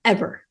numbers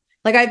ever.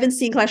 Like I've been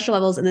seeing cholesterol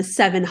levels in the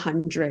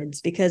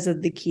 700s because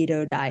of the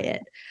keto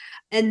diet.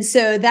 And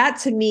so that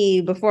to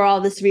me, before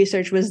all this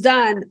research was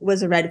done,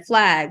 was a red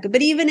flag.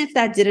 But even if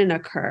that didn't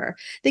occur,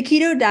 the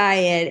keto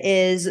diet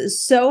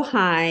is so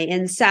high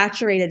in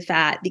saturated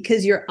fat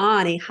because you're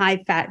on a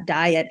high fat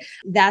diet.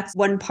 That's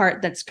one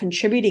part that's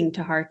contributing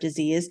to heart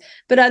disease.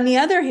 But on the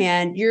other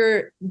hand,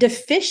 you're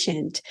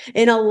deficient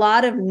in a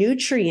lot of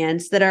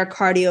nutrients that are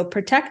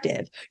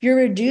cardioprotective. You're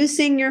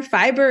reducing your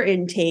fiber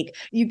intake.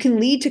 You can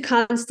lead to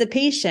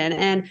constipation.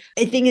 And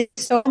I think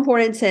it's so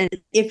important to,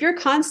 if you're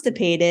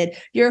constipated,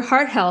 your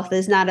heart health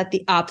is not at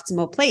the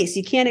optimal place.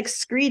 You can't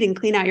excrete and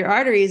clean out your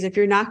arteries if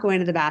you're not going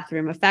to the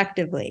bathroom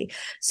effectively.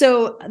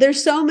 So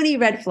there's so many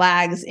red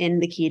flags in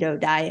the keto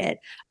diet.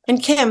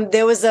 And Kim,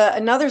 there was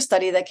another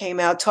study that came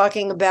out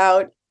talking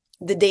about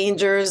the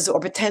dangers or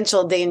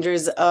potential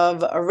dangers of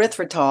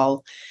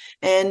erythritol.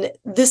 And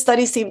this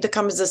study seemed to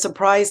come as a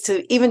surprise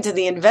to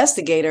the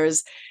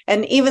investigators.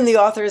 And even the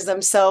authors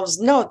themselves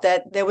note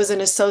that there was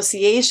an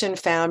association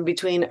found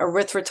between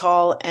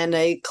erythritol and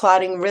a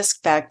clotting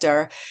risk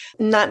factor,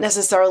 not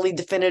necessarily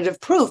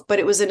definitive proof, but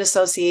it was an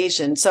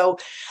association. So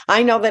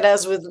I know that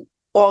as with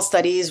all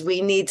studies,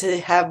 we need to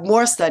have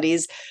more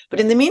studies. But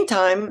in the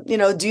meantime,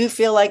 do you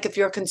feel like if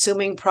you're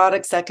consuming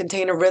products that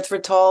contain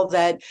erythritol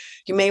that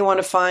you may want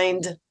to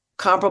find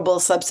comparable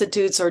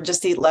substitutes or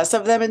just eat less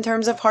of them in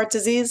terms of heart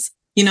disease?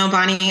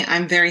 Bonnie,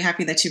 I'm very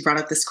happy that you brought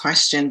up this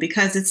question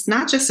because it's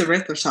not just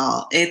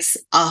erythritol, it's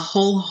a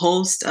whole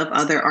host of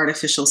other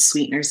artificial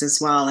sweeteners as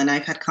well. And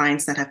I've had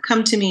clients that have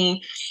come to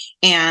me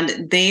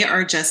and they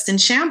are just in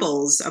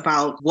shambles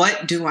about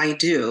what do I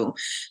do?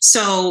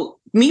 So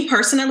me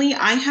personally,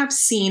 I have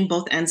seen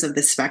both ends of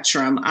the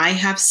spectrum. I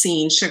have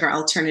seen sugar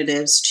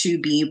alternatives to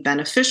be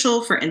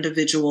beneficial for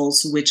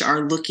individuals which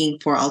are looking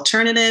for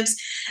alternatives.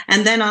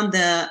 And then on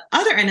the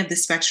other end of the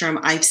spectrum,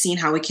 I've seen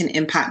how it can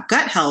impact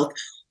gut health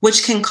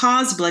which can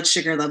cause blood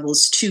sugar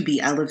levels to be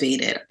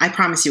elevated. I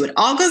promise you, it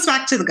all goes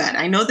back to the gut.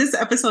 I know this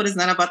episode is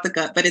not about the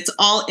gut, but it's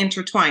all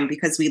intertwined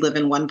because we live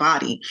in one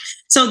body.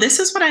 So this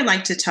is what I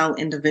like to tell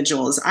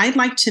individuals. I'd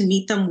like to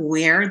meet them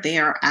where they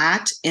are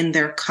at in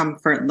their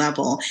comfort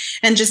level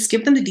and just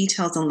give them the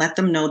details and let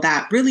them know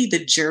that really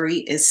the jury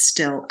is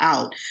still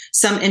out.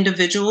 Some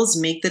individuals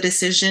make the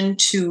decision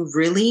to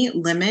really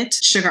limit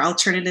sugar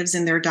alternatives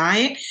in their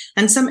diet,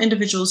 and some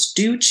individuals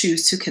do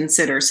choose to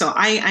consider. So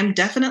I'm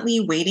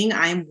definitely waiting.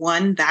 I'm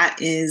one that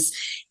is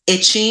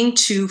itching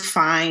to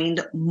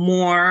find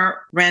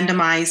more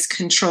randomized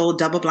controlled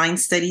double-blind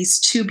studies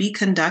to be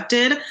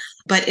conducted.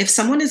 But if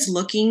someone is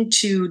looking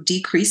to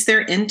decrease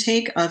their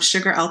intake of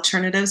sugar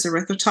alternatives,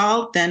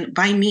 erythritol, then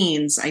by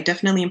means, I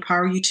definitely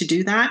empower you to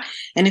do that.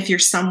 And if you're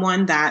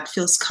someone that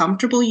feels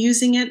comfortable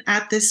using it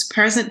at this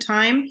present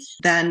time,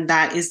 then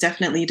that is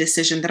definitely a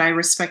decision that I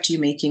respect you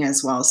making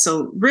as well.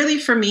 So really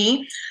for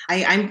me,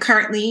 I'm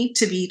currently,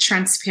 to be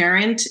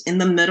transparent, in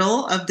the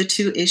middle of the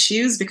two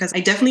issues because I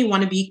definitely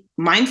want to be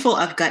mindful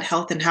of gut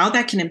health and how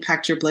that can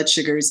impact your blood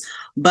sugars.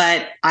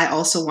 But I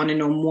also want to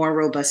know more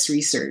robust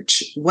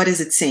research. What is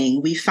it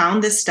saying? We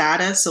found this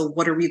data, so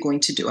what are we going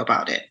to do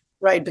about it?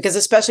 Right, because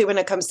especially when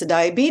it comes to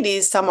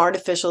diabetes, some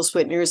artificial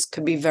sweeteners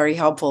could be very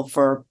helpful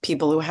for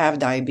people who have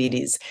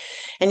diabetes.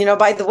 And,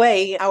 by the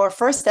way, our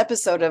first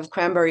episode of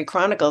Cranberry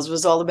Chronicles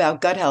was all about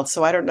gut health.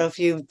 So I don't know if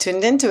you've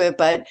tuned into it,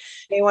 but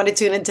you want to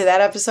tune into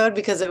that episode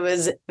because it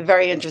was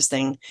very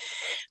interesting.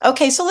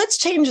 Okay, so let's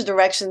change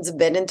directions a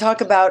bit and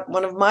talk about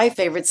one of my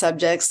favorite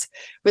subjects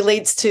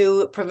relates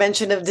to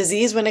prevention of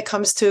disease when it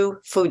comes to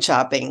food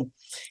shopping.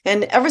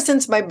 And ever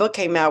since my book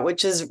came out,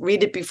 which is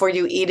Read It Before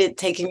You Eat It,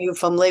 Taking You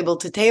from Label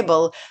to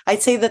Table,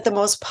 I'd say that the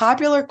most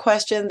popular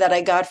question that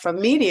I got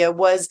from media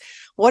was,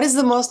 what is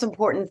the most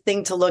important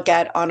thing to look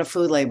at on a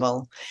food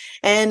label?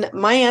 And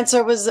my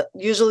answer was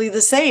usually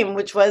the same,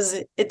 which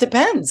was, it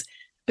depends.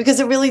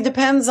 Because it really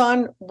depends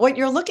on what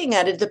you're looking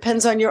at. It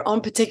depends on your own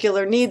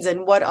particular needs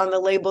and what on the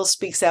label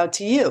speaks out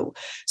to you.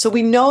 So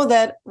we know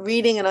that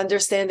reading and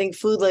understanding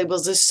food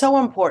labels is so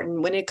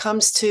important when it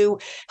comes to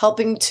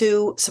helping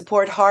to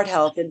support heart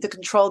health and to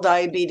control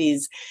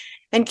diabetes.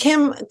 And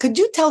Kim, could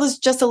you tell us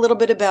just a little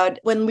bit about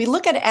when we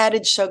look at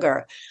added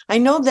sugar? I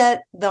know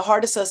that the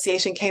Heart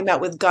Association came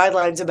out with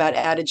guidelines about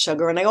added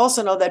sugar. And I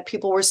also know that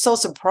people were so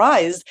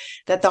surprised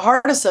that the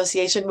Heart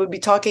Association would be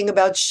talking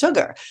about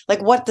sugar.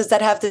 Like, what does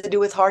that have to do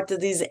with heart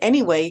disease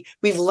anyway?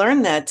 We've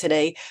learned that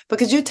today. But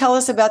could you tell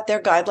us about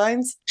their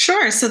guidelines?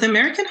 Sure. So the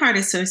American Heart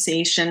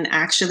Association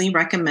actually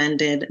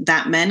recommended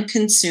that men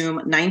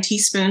consume 9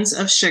 teaspoons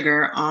of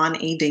sugar on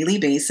a daily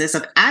basis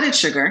of added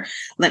sugar.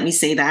 Let me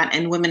say that.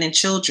 And women and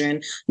children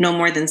no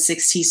more than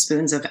 6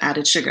 teaspoons of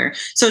added sugar.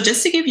 So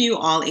just to give you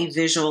all a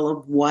visual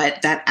of what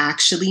that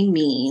actually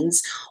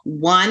means,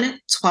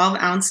 one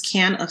 12-ounce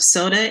can of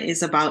soda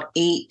is about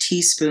 8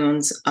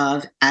 teaspoons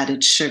of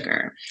added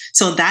sugar.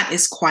 So that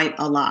is quite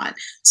a lot.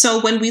 So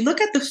when we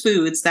look at the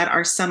foods that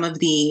are some of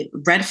the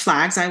red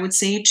flags, I would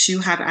say, to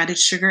have added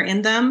sugar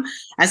in them,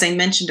 as I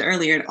mentioned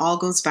earlier, it all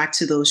goes back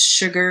to those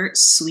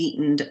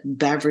sugar-sweetened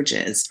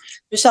beverages.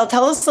 Michelle,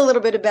 tell us a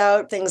little bit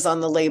about things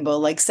on the label,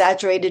 like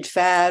saturated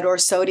fat or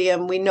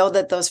sodium. We know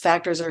that those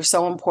factors are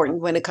so important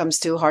when it comes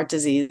to heart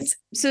disease.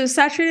 So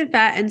saturated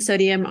fat and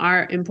sodium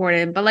are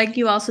important, but like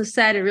you also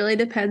said, it really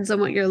depends on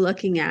what you're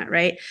looking at,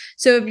 right?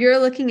 So if you're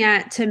looking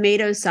at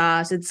tomato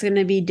sauce, it's going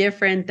to be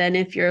different than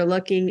if you're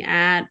looking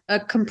at a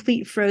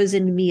complete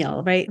frozen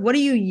meal, right? What are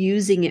you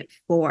using it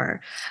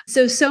for?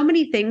 So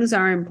many things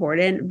are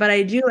important, but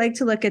I do like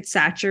to look at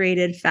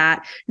saturated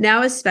fat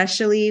now,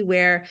 especially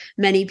where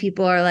many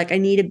people are like, I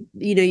need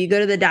to, you go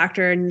to the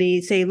doctor and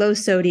they say low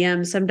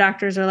sodium. Some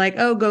doctors are like,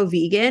 oh, go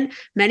vegan.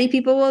 Many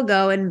people will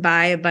go and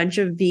buy a bunch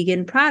of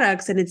vegan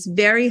products, and it's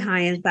very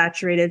high in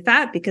saturated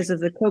fat because of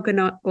the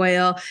coconut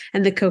oil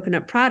and the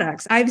coconut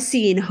products. I've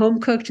seen home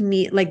cooked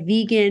meat, like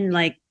vegan,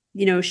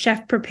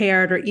 chef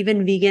prepared or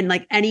even vegan,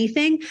 like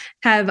anything,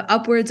 have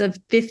upwards of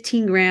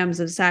 15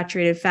 grams of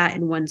saturated fat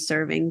in one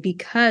serving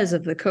because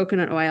of the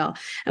coconut oil.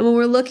 And when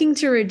we're looking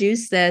to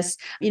reduce this,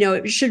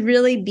 it should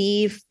really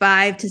be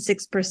 5 to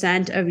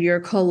 6% of your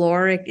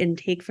caloric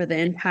intake for the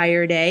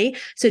entire day.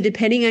 So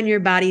depending on your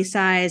body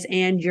size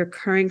and your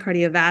current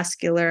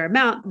cardiovascular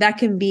amount, that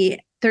can be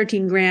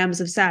 13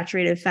 grams of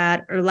saturated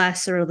fat or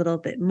less or a little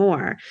bit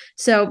more.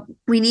 So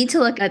we need to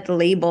look at the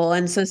label.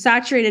 And so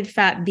saturated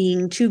fat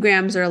being 2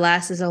 grams or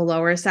less is a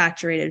lower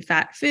saturated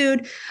fat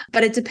food,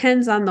 but it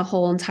depends on the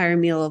whole entire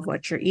meal of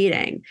what you're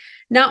eating.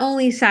 Not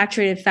only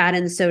saturated fat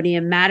and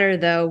sodium matter,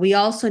 though, we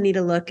also need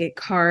to look at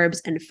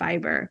carbs and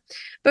fiber.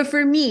 But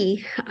for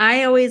me,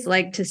 I always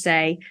like to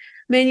say,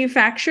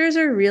 manufacturers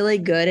are really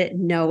good at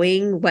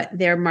knowing what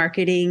their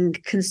marketing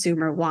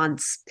consumer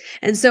wants.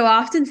 And so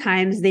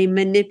oftentimes they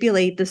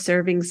manipulate the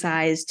serving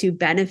size to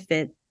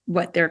benefit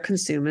what their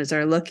consumers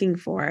are looking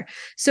for.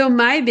 So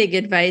my big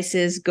advice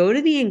is go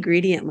to the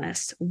ingredient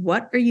list.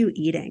 What are you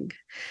eating?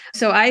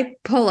 So I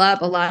pull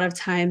up a lot of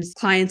times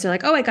clients are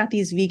like, oh, I got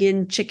these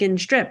vegan chicken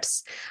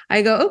strips.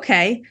 I go,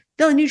 okay,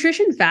 The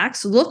nutrition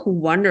facts look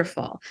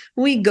wonderful.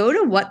 When we go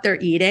to what they're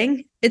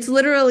eating, it's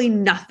literally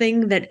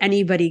nothing that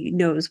anybody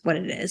knows what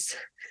it is.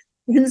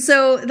 And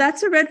so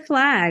that's a red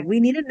flag. We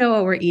need to know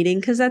what we're eating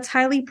because that's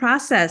highly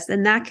processed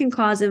and that can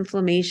cause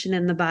inflammation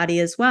in the body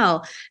as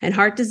well. And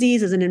heart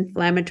disease is an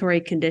inflammatory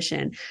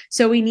condition.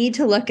 So we need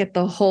to look at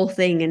the whole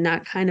thing and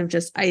not kind of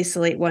just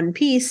isolate one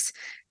piece,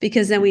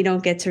 because then we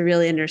don't get to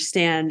really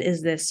understand,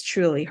 is this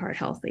truly heart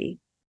healthy?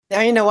 Now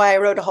you know why I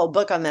wrote a whole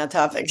book on that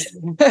topic.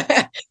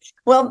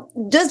 Well,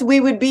 we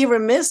would be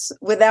remiss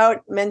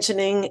without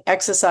mentioning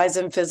exercise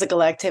and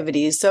physical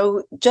activity.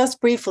 So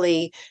just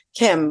briefly,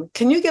 Kim,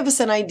 can you give us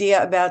an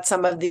idea about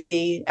some of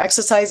the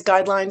exercise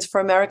guidelines for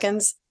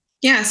Americans?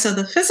 Yeah, so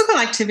the physical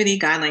activity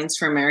guidelines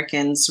for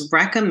Americans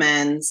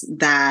recommends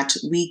that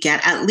we get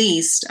at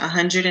least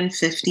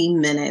 150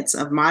 minutes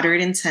of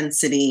moderate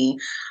intensity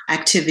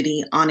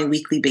activity on a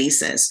weekly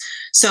basis.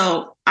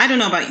 So I don't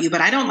know about you,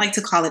 but I don't like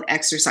to call it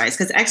exercise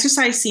because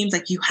exercise seems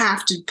like you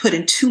have to put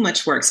in too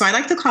much work. So I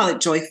like to call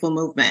it joyful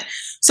movement.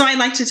 So I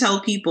like to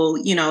tell people,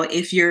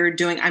 if you're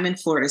doing, I'm in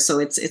Florida, so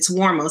it's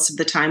warm most of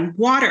the time,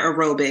 water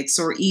aerobics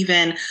or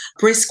even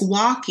brisk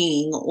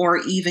walking or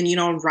even,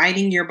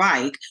 riding your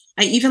bike.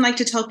 I even like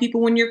to tell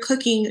people when you're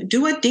cooking,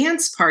 do a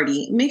dance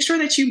party. Make sure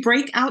that you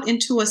break out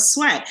into a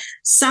sweat,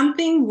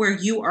 something where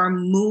you are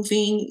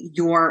moving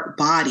your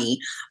body.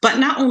 But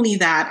not only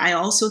that, I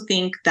also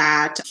think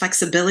that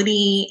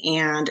flexibility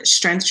and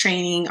strength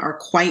training are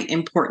quite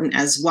important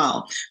as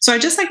well. So I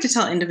just like to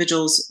tell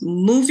individuals,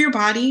 move your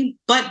body,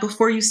 but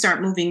before you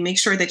start moving, make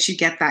sure that you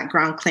get that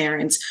ground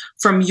clearance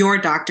from your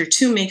doctor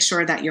to make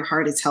sure that your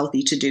heart is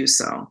healthy to do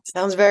so.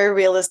 Sounds very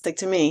realistic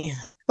to me.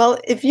 Well,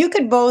 if you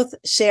could both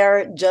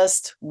share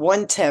just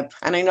one tip,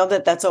 and I know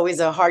that that's always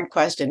a hard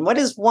question, what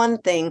is one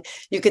thing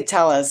you could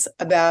tell us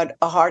about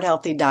a heart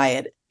healthy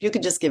diet? If you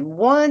could just give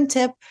one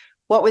tip,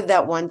 what would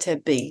that one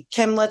tip be?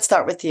 Kim, let's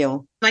start with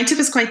you. My tip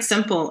is quite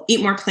simple.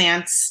 Eat more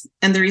plants.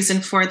 And the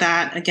reason for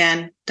that,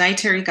 again,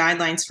 dietary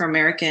guidelines for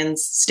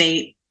Americans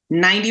state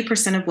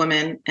 90% of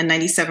women and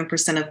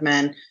 97% of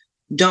men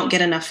don't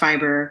get enough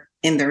fiber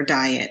in their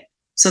diet.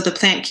 So the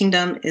plant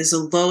kingdom is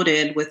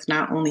loaded with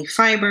not only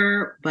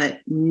fiber,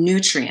 but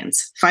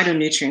nutrients,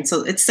 phytonutrients.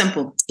 So it's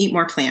simple. Eat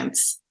more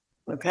plants.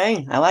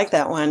 Okay, I like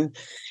that one.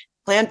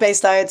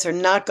 Plant-based diets are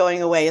not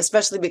going away,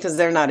 especially because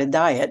they're not a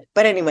diet.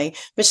 But anyway,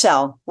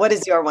 Michelle, what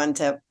is your one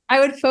tip? I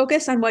would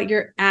focus on what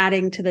you're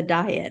adding to the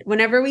diet.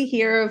 Whenever we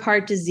hear of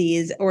heart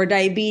disease or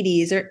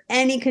diabetes or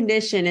any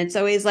condition, it's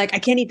always like, I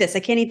can't eat this, I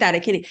can't eat that, I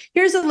can't eat.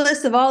 Here's a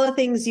list of all the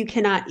things you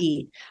cannot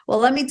eat. Well,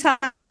 let me tell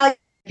you,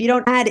 if you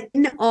don't add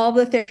in all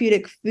the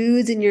therapeutic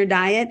foods in your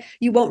diet,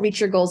 you won't reach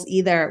your goals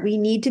either. We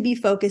need to be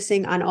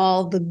focusing on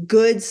all the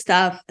good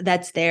stuff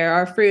that's there,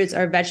 our fruits,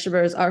 our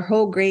vegetables, our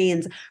whole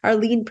grains, our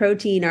lean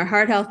protein, our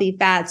heart healthy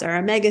fats, our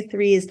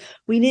omega-3s.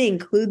 We need to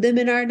include them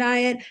in our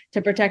diet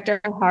to protect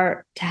our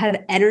heart, to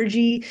have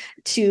energy,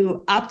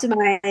 to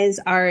optimize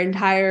our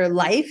entire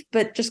life,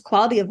 but just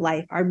quality of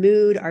life, our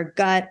mood, our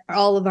gut,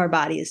 all of our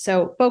bodies.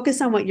 So focus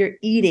on what you're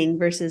eating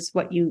versus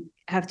what you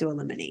have to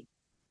eliminate.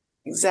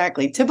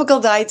 Exactly. Typical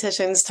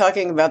dietitians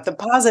talking about the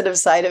positive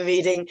side of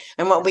eating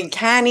and what we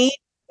can eat,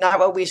 not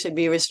what we should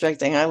be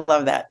restricting. I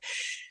love that.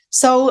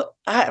 So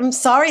I'm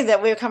sorry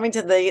that we're coming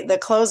to the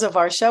close of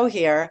our show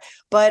here,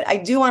 but I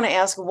do want to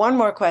ask one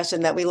more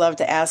question that we love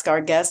to ask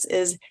our guests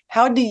is,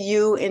 how do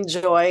you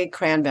enjoy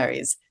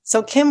cranberries?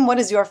 So Kim, what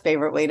is your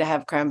favorite way to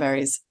have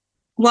cranberries?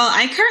 Well,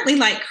 I currently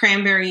like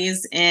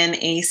cranberries in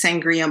a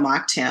sangria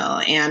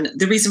mocktail. And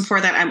the reason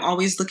for that, I'm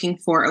always looking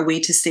for a way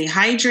to stay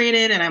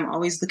hydrated, and I'm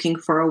always looking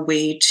for a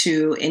way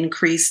to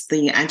increase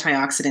the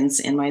antioxidants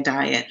in my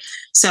diet.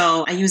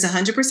 So I use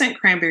 100%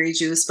 cranberry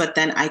juice, but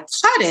then I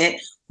cut it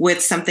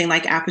with something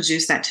like apple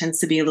juice that tends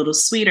to be a little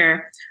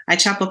sweeter. I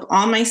chop up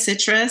all my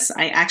citrus.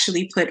 I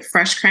actually put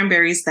fresh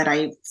cranberries that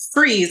I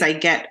freeze. I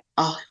get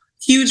a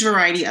huge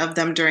variety of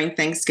them during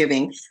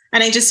Thanksgiving.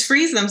 And I just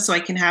freeze them so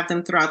I can have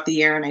them throughout the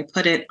year, and I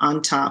put it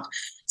on top.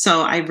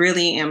 So I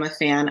really am a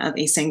fan of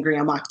a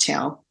sangria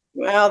mocktail.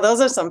 Wow,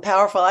 those are some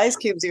powerful ice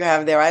cubes you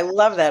have there. I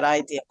love that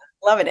idea.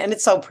 Love it. And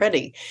it's so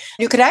pretty.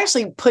 You could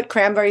actually put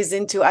cranberries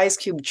into ice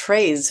cube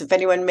trays if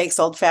anyone makes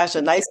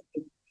old-fashioned ice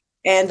cubes.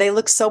 And they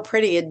look so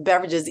pretty in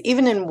beverages,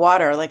 even in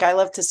water. Like I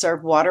love to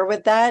serve water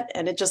with that,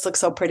 and it just looks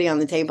so pretty on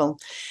the table.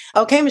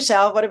 Okay,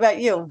 Michelle, what about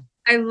you?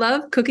 I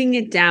love cooking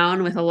it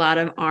down with a lot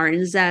of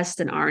orange zest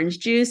and orange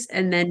juice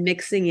and then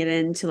mixing it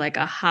into like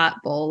a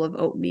hot bowl of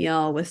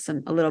oatmeal with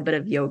a little bit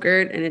of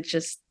yogurt. And it's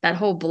just that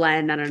whole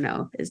blend, I don't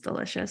know, is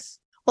delicious.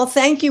 Well,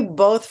 thank you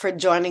both for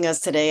joining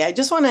us today. I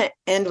just want to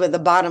end with the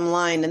bottom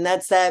line, and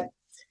that's that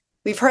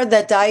we've heard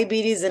that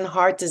diabetes and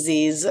heart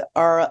disease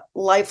are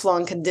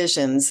lifelong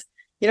conditions.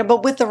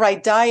 But with the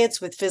right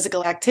diets, with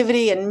physical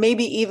activity, and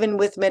maybe even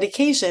with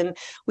medication,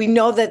 we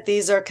know that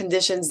these are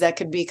conditions that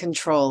could be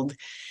controlled.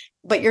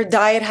 But your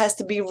diet has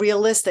to be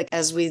realistic,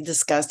 as we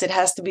discussed. It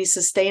has to be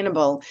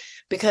sustainable,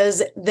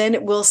 because then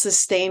it will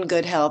sustain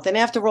good health. And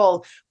after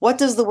all, what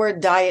does the word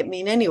diet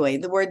mean anyway?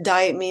 The word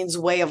diet means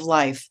way of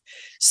life.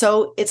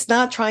 So it's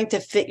not trying to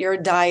fit your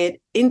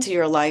diet into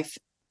your life.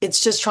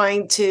 It's just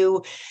trying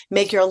to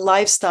make your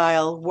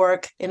lifestyle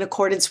work in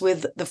accordance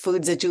with the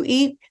foods that you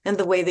eat and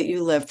the way that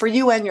you live for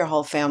you and your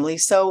whole family.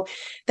 So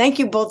thank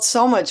you both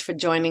so much for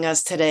joining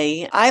us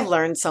today. I've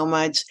learned so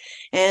much,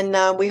 and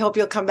we hope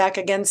you'll come back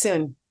again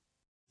soon.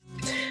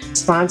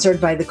 Sponsored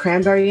by the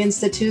Cranberry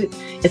Institute,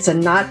 it's a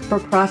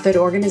not-for-profit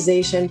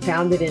organization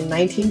founded in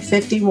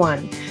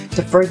 1951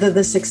 to further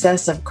the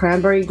success of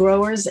cranberry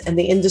growers and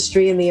the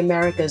industry in the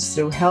Americas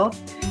through health,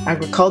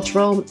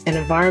 agricultural, and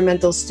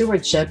environmental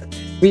stewardship,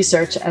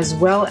 research, as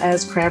well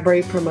as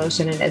cranberry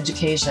promotion and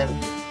education.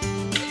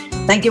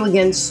 Thank you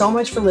again so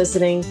much for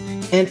listening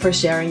and for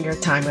sharing your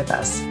time with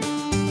us.